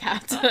would like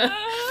have to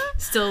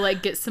still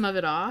like get some of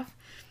it off.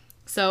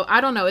 So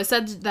I don't know. It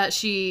said that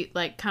she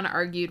like kind of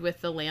argued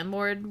with the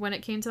landlord when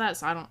it came to that.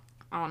 So I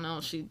don't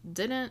know. She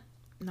didn't.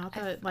 Not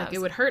that like it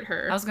would hurt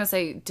her. I was gonna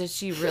say, did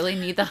she really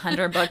need the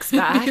 $100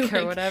 back like,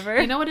 or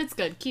whatever? You know what? It's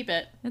good. Keep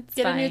it.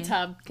 Get fine. A new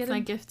tub. It's my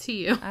gift to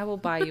you. I will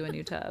buy you a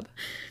new tub.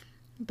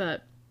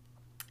 But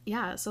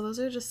yeah, so those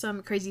are just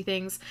some crazy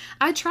things.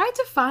 I tried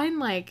to find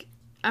like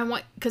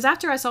because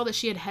after I saw that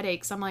she had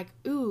headaches, I'm like,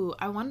 ooh,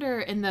 I wonder.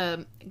 And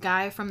the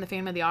guy from the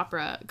Phantom of the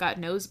Opera got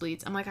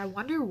nosebleeds. I'm like, I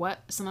wonder what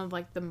some of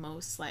like the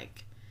most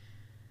like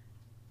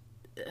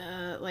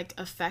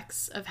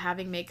effects of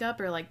having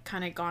makeup or like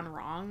kind of gone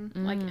wrong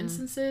like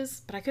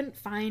instances, but I couldn't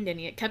find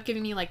any. It kept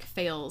giving me like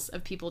fails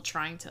of people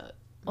trying to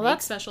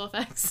make special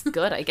effects.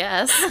 Good, I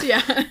guess.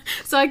 Yeah,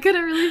 so I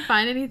couldn't really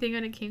find anything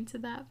when it came to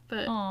that.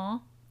 But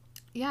aww.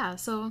 Yeah,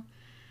 so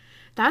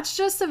that's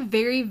just a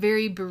very,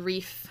 very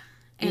brief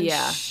and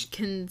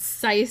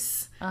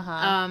concise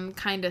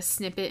kind of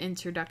snippet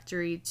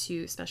introductory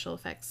to special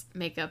effects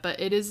makeup, but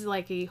it is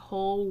like a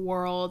whole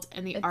world,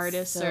 and the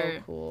artists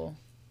are cool.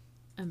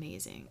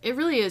 Amazing. It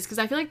really is, because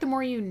I feel like the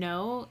more you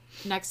know,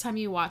 next time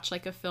you watch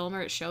like a film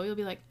or a show, you'll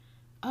be like,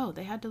 oh,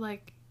 they had to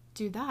like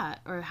do that,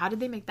 or how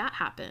did they make that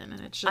happen? And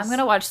it's just, I'm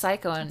gonna watch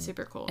Psycho, and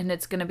super cool, and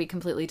it's gonna be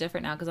completely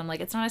different now, because I'm like,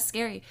 it's not as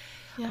scary.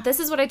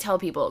 This is what I tell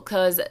people,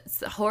 because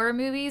horror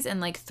movies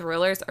and like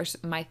thrillers are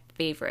my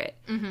favorite.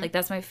 Like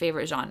that's my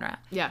favorite genre.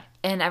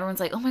 And everyone's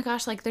like, oh my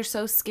gosh, like they're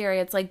so scary.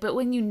 It's like, but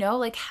when you know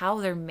like how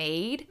they're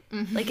made,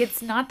 like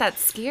it's not that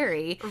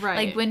scary.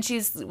 Like when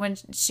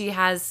she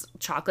has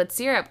chocolate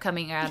syrup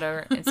coming out of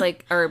her, it's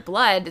like, or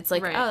blood, it's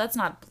like, oh, that's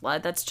not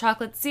blood, that's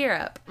chocolate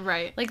syrup.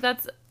 Like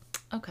that's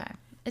okay.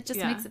 It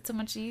just makes it so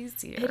much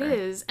easier. It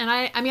is. And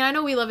I mean, I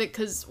know we love it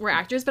because we're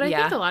actors, but I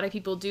think a lot of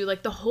people do.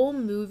 Like, the whole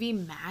movie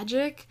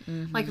magic,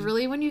 like,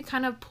 really, when you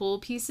kind of pull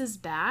pieces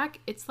back,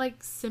 it's,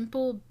 like,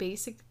 simple,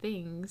 basic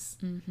things.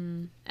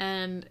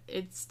 And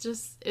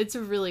it's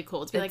really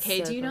cool to be like,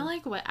 hey, do you know,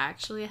 like, what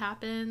actually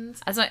happened?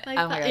 That's what, like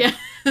oh, my God.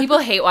 People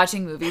hate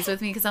watching movies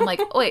with me because I'm like,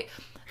 oh, wait.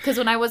 Because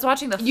when I was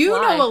watching The Fly... You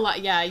know a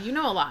lot. Yeah, you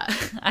know a lot.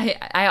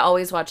 I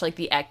always watch, like,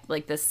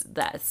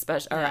 that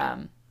special...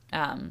 or,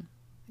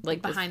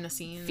 like behind the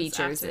scenes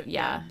features,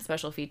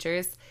 special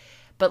features.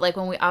 But like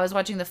when I was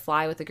watching The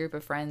Fly with a group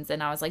of friends,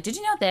 and I was like, did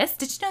you know this?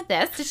 Did you know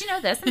this? Did you know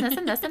this and this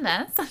and this and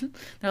this?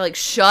 They're like,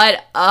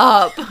 shut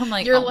up. I'm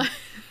like,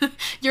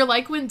 you're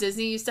like when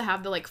Disney used to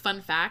have the like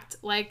fun fact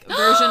like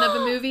version of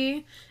a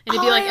movie, and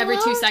it'd be like every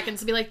 2 seconds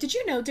to be like, did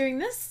you know during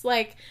this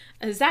like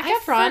Zac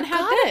Efron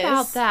had this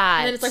about that,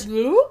 and then it's like,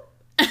 who?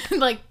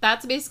 Like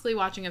that's basically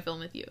watching a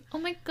film with you. Oh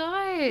my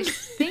gosh,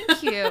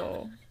 thank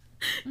you.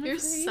 You're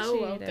so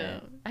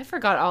welcome. I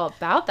forgot all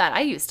about that.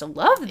 I used to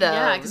love those.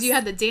 Yeah, because you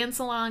had the dance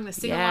along, the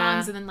sing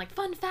alongs, and then like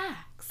fun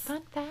facts.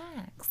 Fun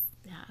facts.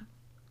 Yeah.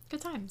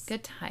 Good times.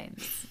 Good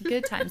times.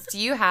 Good times. Do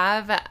you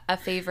have a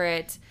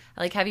favorite,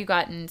 like have you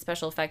gotten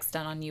special effects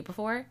done on you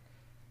before?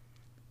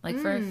 Like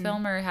for a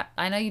film, or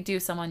I know you do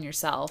some on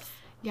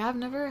yourself. Yeah, I've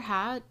never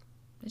had.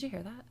 Did you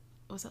hear that?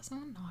 Was that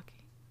someone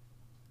knocking?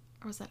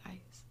 Or was that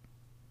ice?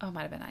 Oh, it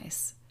might have been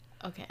ice.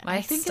 Okay. My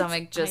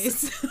stomach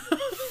just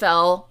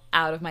fell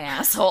out of my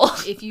asshole.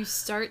 If you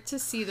start to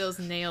see those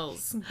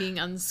nails being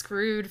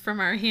unscrewed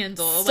from our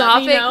handle,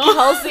 stop it,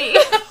 Kelsey.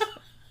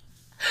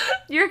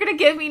 You're going to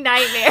give me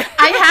nightmares.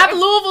 I have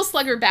Louisville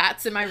Slugger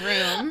bats in my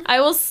room. I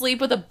will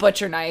sleep with a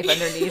butcher knife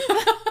underneath.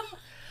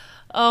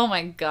 Oh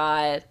my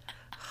God.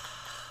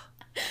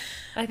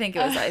 I think it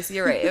was ice.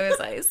 You're right. It was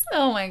ice.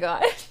 Oh my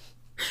God.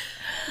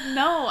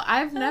 No,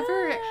 I've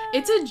never.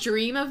 It's a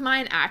dream of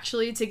mine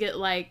actually to get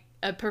like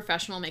a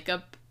professional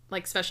makeup,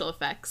 like special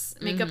effects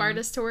makeup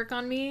artist to work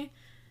on me,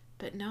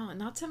 but no,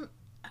 not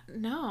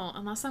know,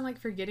 unless I'm like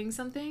forgetting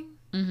something.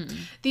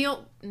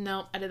 Mm-hmm.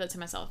 No, I did that to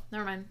myself.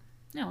 Never mind.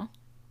 No.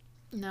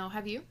 No,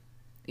 have you?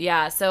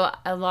 Yeah, so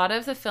a lot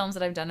of the films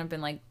that I've done have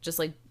been like just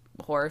like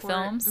horror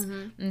films.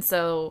 And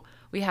so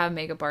we have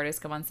makeup artists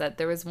come on set.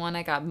 There was one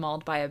I got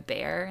mauled by a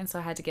bear, and so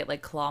I had to get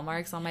like claw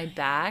marks on my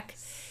back.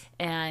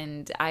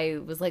 And I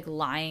was like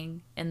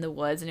lying in the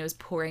woods, and it was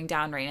pouring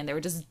down rain, and they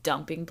were just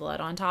dumping blood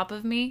on top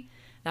of me.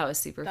 That was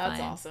super fun.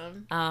 That's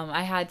awesome.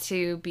 I had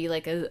to be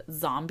like a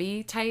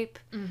zombie type.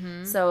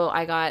 So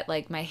I got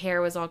like my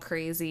hair was all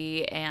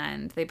crazy,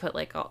 and they put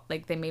like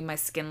they made my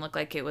skin look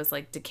like it was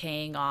like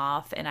decaying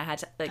off, and I had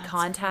to, like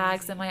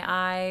contacts in my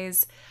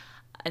eyes,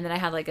 and then I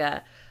had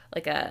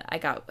I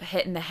got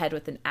hit in the head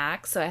with an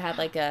axe, so I had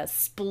like a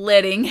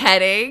splitting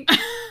headache.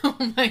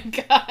 Oh my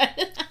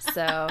god.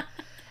 So,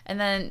 and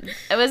then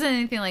it wasn't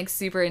anything like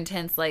super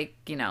intense, like,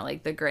 you know,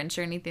 like the Grinch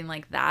or anything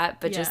like that,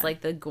 but just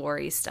like the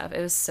gory stuff. It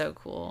was so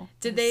cool.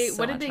 What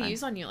did they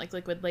use on you? Like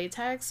liquid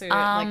latex or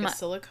like a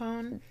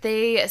silicone?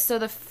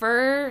 So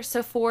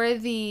for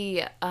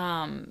the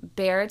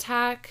bear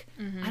attack,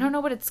 I don't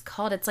know what it's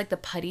called. It's like the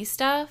putty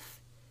stuff.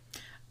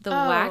 The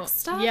wax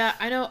stuff? Yeah,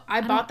 I know. I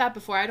bought that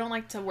before. I don't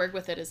like to work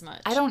with it as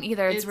much. I don't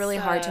either. It's really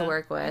hard to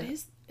work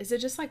with. Is it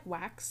just like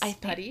wax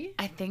putty?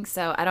 I think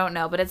so. I don't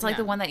know. But it's like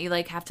the one that you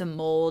like have to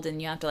mold,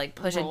 and you have to like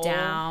push it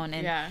down.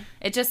 And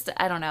it just,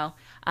 I don't know.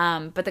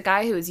 But the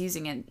guy who was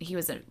using it, he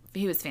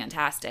was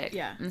fantastic.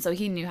 Yeah. And so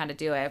he knew how to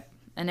do it.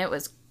 And it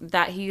was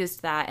that he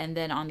used that. And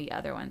then on the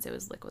other ones, it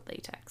was liquid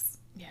latex.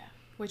 Yeah.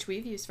 Which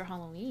we've used for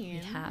Halloween.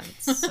 We have.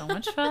 It's so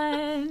much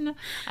fun.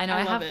 I know.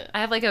 I love it. I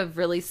have like a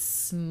really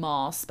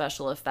small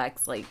special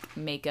effects like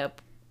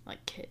makeup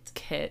like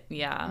kit.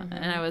 Yeah.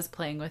 And I was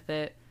playing with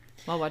it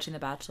while watching The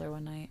Bachelor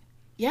one night.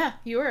 Yeah,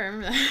 you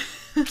were.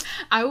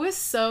 I was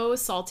so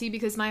salty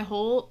because my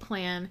whole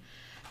plan,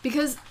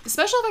 because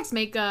special effects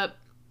makeup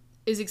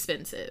is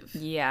expensive.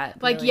 Yeah.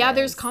 Like, really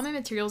there's common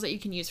materials that you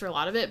can use for a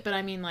lot of it, but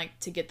I mean, like,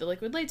 to get the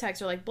liquid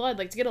latex or, like, blood,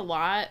 like, to get a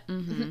lot,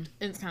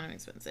 it's kind of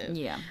expensive.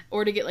 Yeah.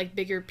 Or to get, like,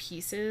 bigger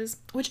pieces,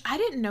 which I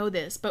didn't know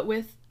this, but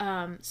with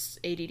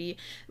ADD,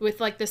 with,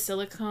 like, the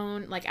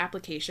silicone, like,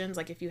 applications,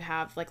 like, if you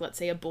have, like, let's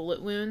say a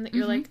bullet wound that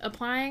you're, like,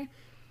 applying,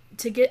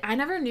 I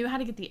never knew how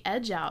to get the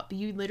edge out, but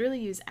you literally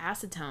use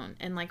acetone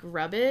and, like,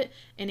 rub it,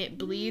 and it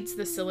bleeds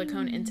the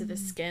silicone into the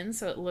skin,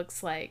 so it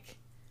looks like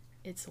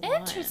it's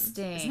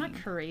interesting. Isn't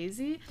that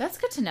crazy? That's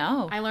good to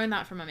know. I learned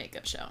that from a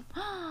makeup show.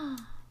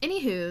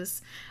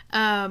 Anywho's,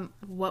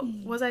 what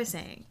was I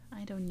saying?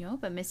 I don't know,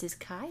 but Mrs.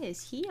 Kai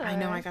is here. I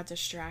know, I got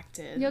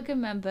distracted. Look at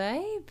my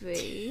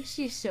baby.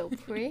 She's so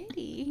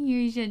pretty.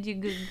 You're such a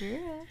good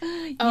girl.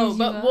 Oh, yes,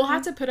 but we'll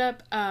have to put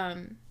up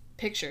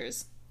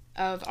pictures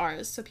of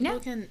ours so people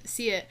can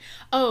see it.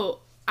 Oh,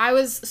 I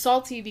was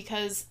salty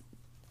because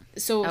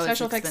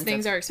special effects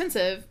things are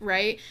expensive,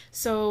 right?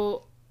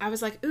 So I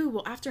was like, ooh,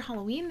 well, after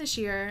Halloween this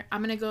year,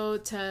 I'm going to go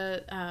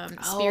to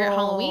Spirit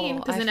Halloween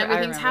because then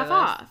everything's half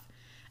off.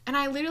 And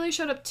I literally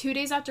showed up 2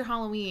 days after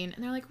Halloween,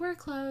 and they're like, we're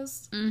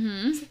closed.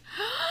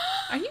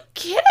 Are you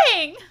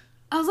kidding?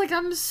 I was like,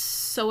 I'm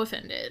so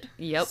offended.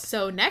 Yep.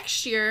 So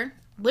next year,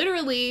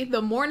 literally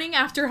the morning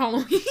after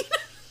Halloween,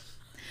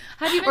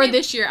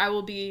 this year, I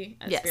will be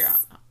at Spirit.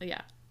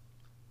 Yeah.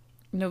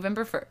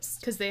 November 1st.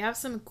 Because they have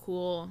some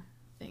cool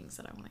things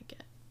that I want to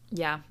get.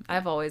 Yeah.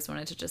 I've always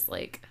wanted to just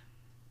like...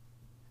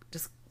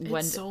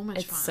 It's so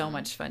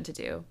much fun to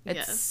do.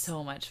 It's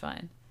so much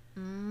fun.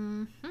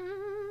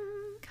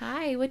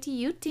 Kai, what do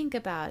you think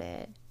about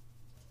it?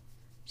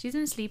 She's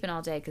been sleeping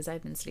all day because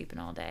I've been sleeping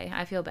all day.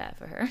 I feel bad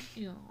for her.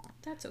 Oh,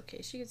 that's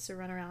okay. She gets to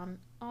run around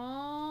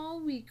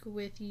all week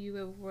with you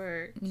at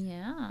work.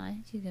 Yeah,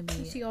 she's gonna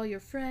be. See all your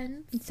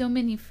friends. So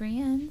many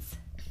friends.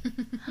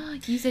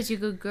 You such a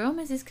good girl,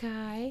 Mrs.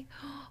 Kai.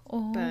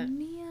 Oh man.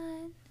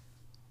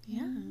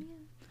 Yeah. Oh, man.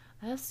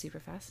 That's super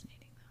fascinating.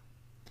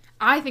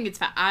 I think it's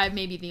I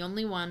may be the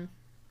only one.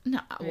 No,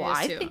 well,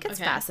 I think it's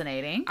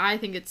fascinating. I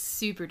think it's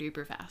super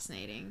duper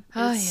fascinating.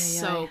 It's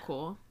so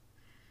cool.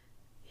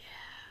 Yeah.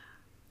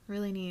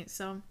 Really neat.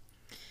 So,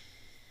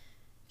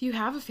 if you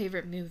have a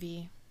favorite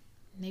movie,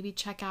 maybe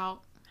check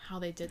out how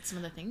they did some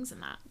of the things in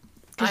that.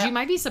 Because you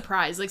might be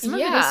surprised. Like, some of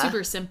it is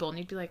super simple, and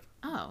you'd be like,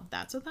 oh,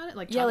 that's what that is?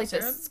 Like, like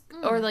this,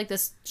 or like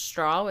this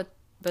straw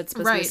that's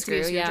supposed to be a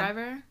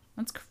screwdriver.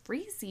 That's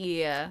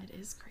crazy. It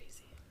is crazy.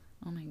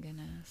 Oh my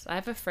goodness. I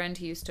have a friend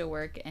who used to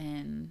work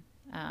in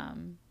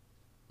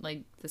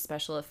like the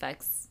special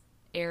effects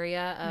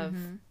area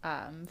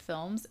of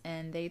films,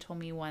 and they told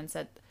me once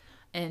that,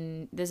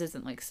 and this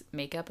isn't like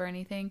makeup or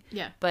anything,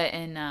 but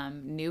in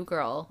New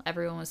Girl,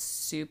 everyone was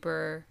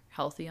super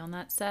healthy on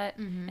that set,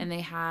 and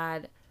they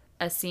had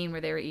a scene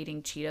where they were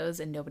eating Cheetos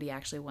and nobody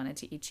actually wanted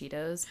to eat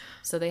Cheetos,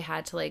 so they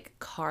had to like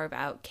carve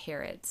out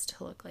carrots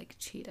to look like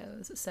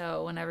Cheetos.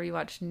 So whenever you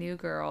watch New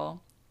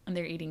Girl and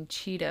they're eating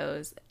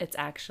Cheetos, it's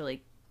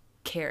actually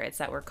carrots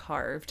that were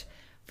carved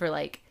for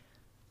like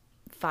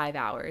 5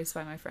 hours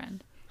by my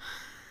friend.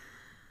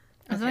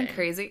 Isn't that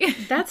crazy?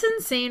 That's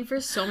insane for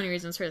so many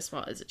reasons. First of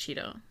all, it's a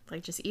Cheeto.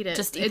 Like, just eat it.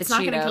 Just eat it's the Cheeto.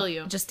 It's not going to kill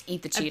you. Just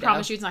eat the Cheeto. I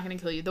promise you it's not going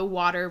to kill you. The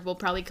water will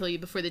probably kill you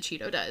before the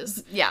Cheeto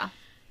does. Yeah.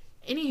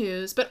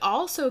 Anywho's, but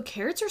also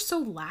carrots are so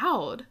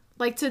loud.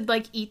 Like, to,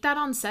 like, eat that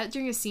on set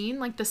during a scene,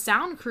 like, the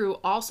sound crew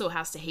also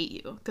has to hate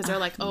you. Because they're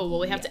like, oh, well,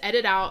 we have to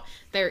edit out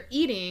their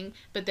eating,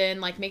 but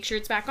then, like, make sure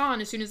it's back on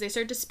as soon as they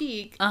start to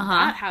speak.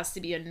 That has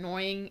to be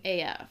annoying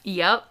AF.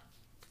 Yep.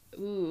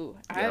 Ooh.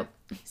 Yep.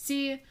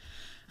 See,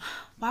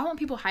 why won't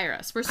people hire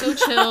us? We're so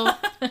chill.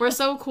 We're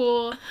so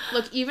cool.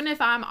 Look, even if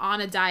I'm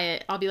on a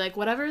diet, I'll be like,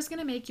 whatever is going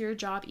to make your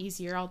job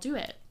easier, I'll do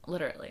it.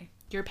 Literally.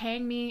 You're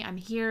paying me. I'm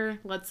here.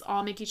 Let's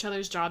all make each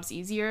other's jobs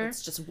easier.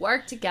 Let's just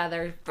work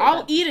together.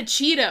 I'll eat a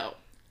Cheeto.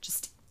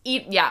 Just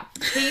eat. Yeah.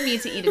 Pay me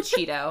to eat a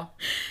Cheeto.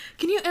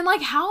 Can you, and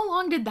like, how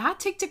long did that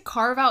take to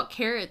carve out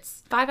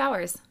carrots? 5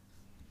 hours.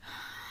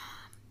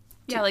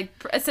 Yeah, like,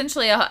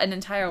 essentially an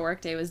entire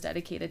workday was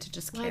dedicated to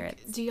just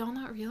carrots. Do y'all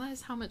not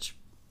realize how much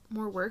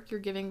more work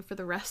you're giving for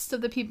the rest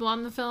of the people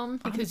on the film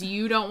because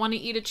you don't want to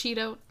eat a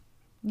Cheeto?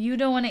 You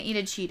don't want to eat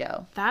a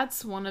Cheeto.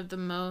 That's one of the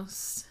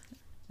most...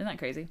 Isn't that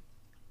crazy?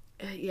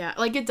 Yeah,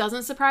 like, it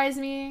doesn't surprise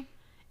me.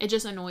 It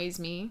just annoys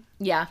me.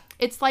 Yeah.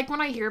 It's like when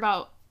I hear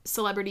about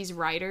celebrities'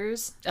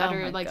 writers that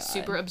are, like, God.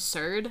 super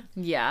absurd.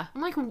 Yeah.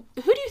 I'm like, who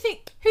do you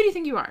think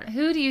you are?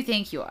 Who do you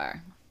think you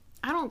are?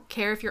 I don't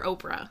care if you're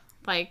Oprah.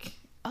 Like...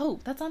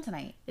 Oh, that's on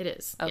tonight. It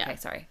is. Okay, yeah.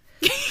 Sorry.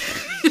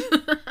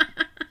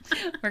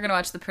 We're going to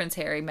watch the Prince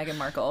Harry, Meghan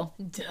Markle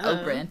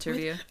Oprah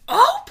interview.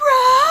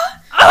 Oprah!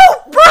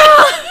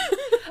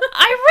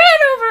 I ran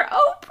over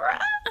Oprah!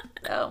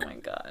 Oh my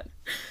God.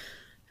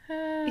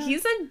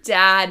 He's a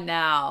dad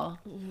now.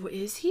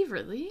 Is he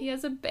really? He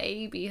has a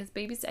baby. His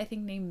baby's, I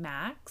think, named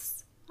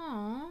Max.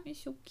 Aww. He's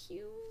so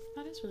cute.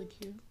 That is really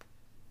cute.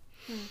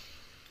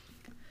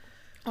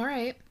 All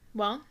right.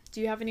 Well, do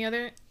you have any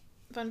other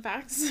fun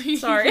facts?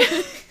 Sorry.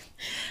 It's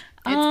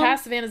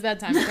past Savannah's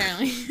bedtime,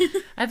 apparently.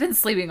 I've been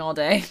sleeping all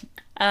day.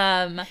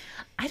 I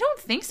don't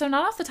think so.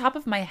 Not off the top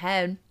of my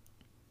head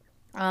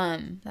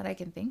that I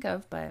can think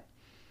of, but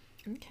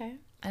okay.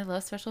 I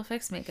love special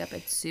effects makeup.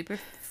 It's super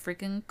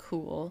freaking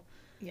cool.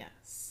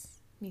 Yes.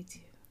 Me too.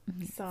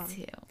 Me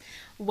too.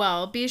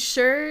 Well, be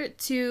sure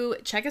to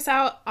check us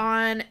out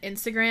on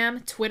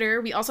Instagram,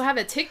 Twitter. We also have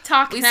a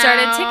TikTok We now.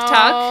 started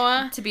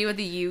TikTok to be with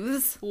the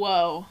youths.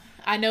 Whoa.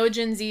 I know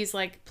Gen Z's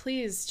like,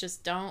 please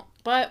just don't.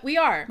 But we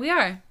are. We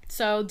are.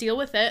 So deal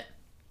with it.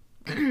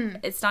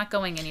 It's not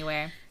going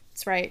anywhere.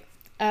 That's right.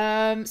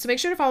 So make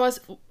sure to follow us.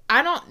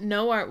 I don't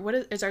know what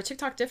is our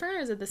TikTok different or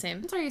is it the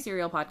same? It's Are You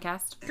Cereal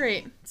podcast.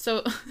 Great.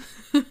 So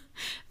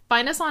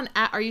find us on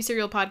 @Are You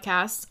Cereal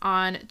Podcast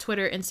on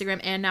Twitter,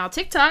 Instagram, and now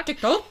TikTok.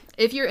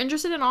 If you're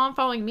interested in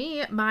following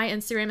me, my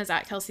Instagram is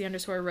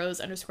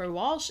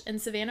 @Kelsey_Rose_Walsh.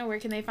 And Savannah, where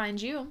can they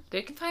find you?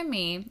 They can find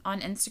me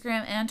on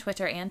Instagram and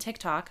Twitter and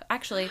TikTok.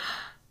 Actually,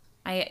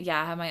 I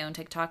have my own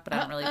TikTok, but I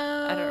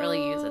don't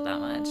really use it that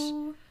much.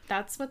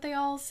 That's what they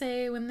all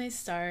say when they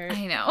start.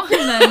 I know.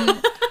 And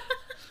then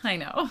I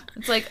know.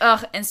 It's like,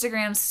 ugh,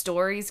 Instagram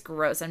stories,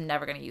 gross. I'm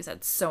never going to use that.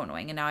 It's so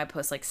annoying. And now I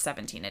post like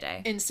 17 a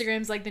day.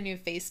 Instagram's like the new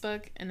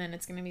Facebook, and then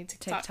it's going to be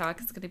TikTok.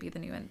 TikTok is going to be the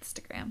new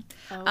Instagram.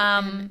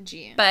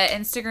 OMG. But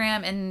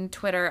Instagram and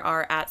Twitter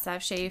are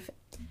 @SavShave,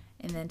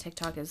 and then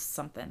TikTok is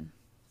something.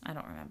 I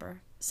don't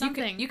remember.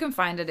 Something. You can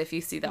find it if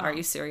you see the Are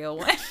You Cereal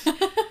one.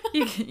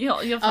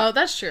 You'll find. Oh,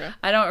 that's true.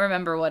 I don't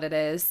remember what it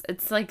is.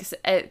 It's like,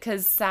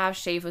 because Sav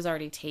Shave was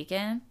already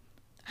taken.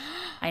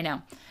 I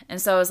know. And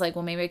so I was like,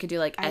 well, maybe I could do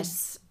like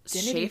S.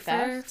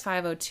 Schaefer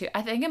 502.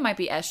 I think it might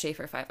be S.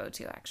 Schaefer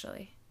 502,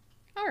 actually.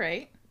 All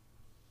right.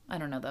 I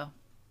don't know, though.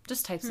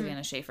 Just type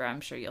Savannah Schaefer.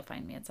 I'm sure you'll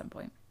find me at some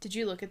point. Did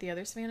you look at the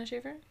other Savannah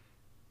Schaefer?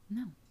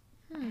 No,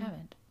 I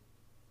haven't.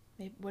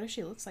 Maybe, what if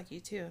she looks like you,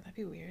 too? That'd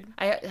be weird.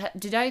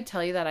 Did I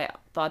tell you that I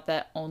thought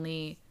that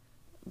only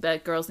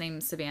that girls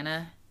named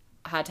Savannah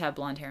had to have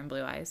blonde hair and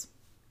blue eyes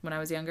when I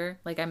was younger?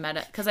 Like, I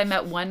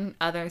met one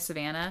other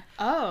Savannah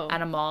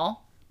at a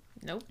mall.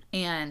 Nope.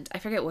 And I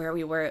forget where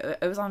we were.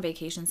 It was on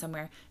vacation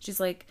somewhere.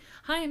 She's like,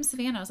 hi, I'm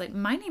Savannah. I was like,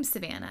 my name's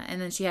Savannah.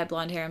 And then she had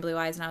blonde hair and blue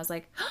eyes. And I was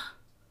like,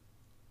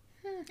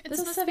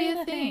 this must be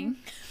a thing.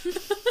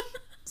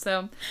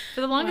 So for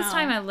the longest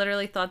time, I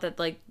literally thought that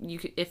like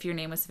if your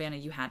name was Savannah,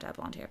 you had to have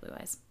blonde hair, blue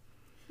eyes.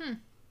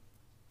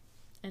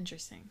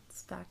 Interesting.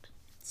 It's a fact.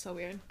 So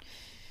weird.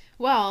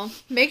 Well,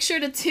 make sure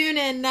to tune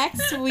in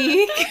next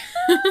week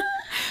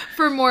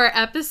for more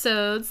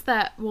episodes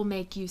that will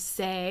make you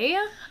say,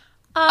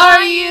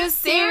 Are you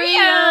cereal?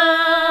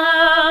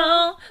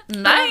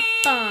 Bye.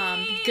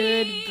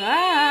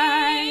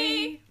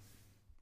 Goodbye.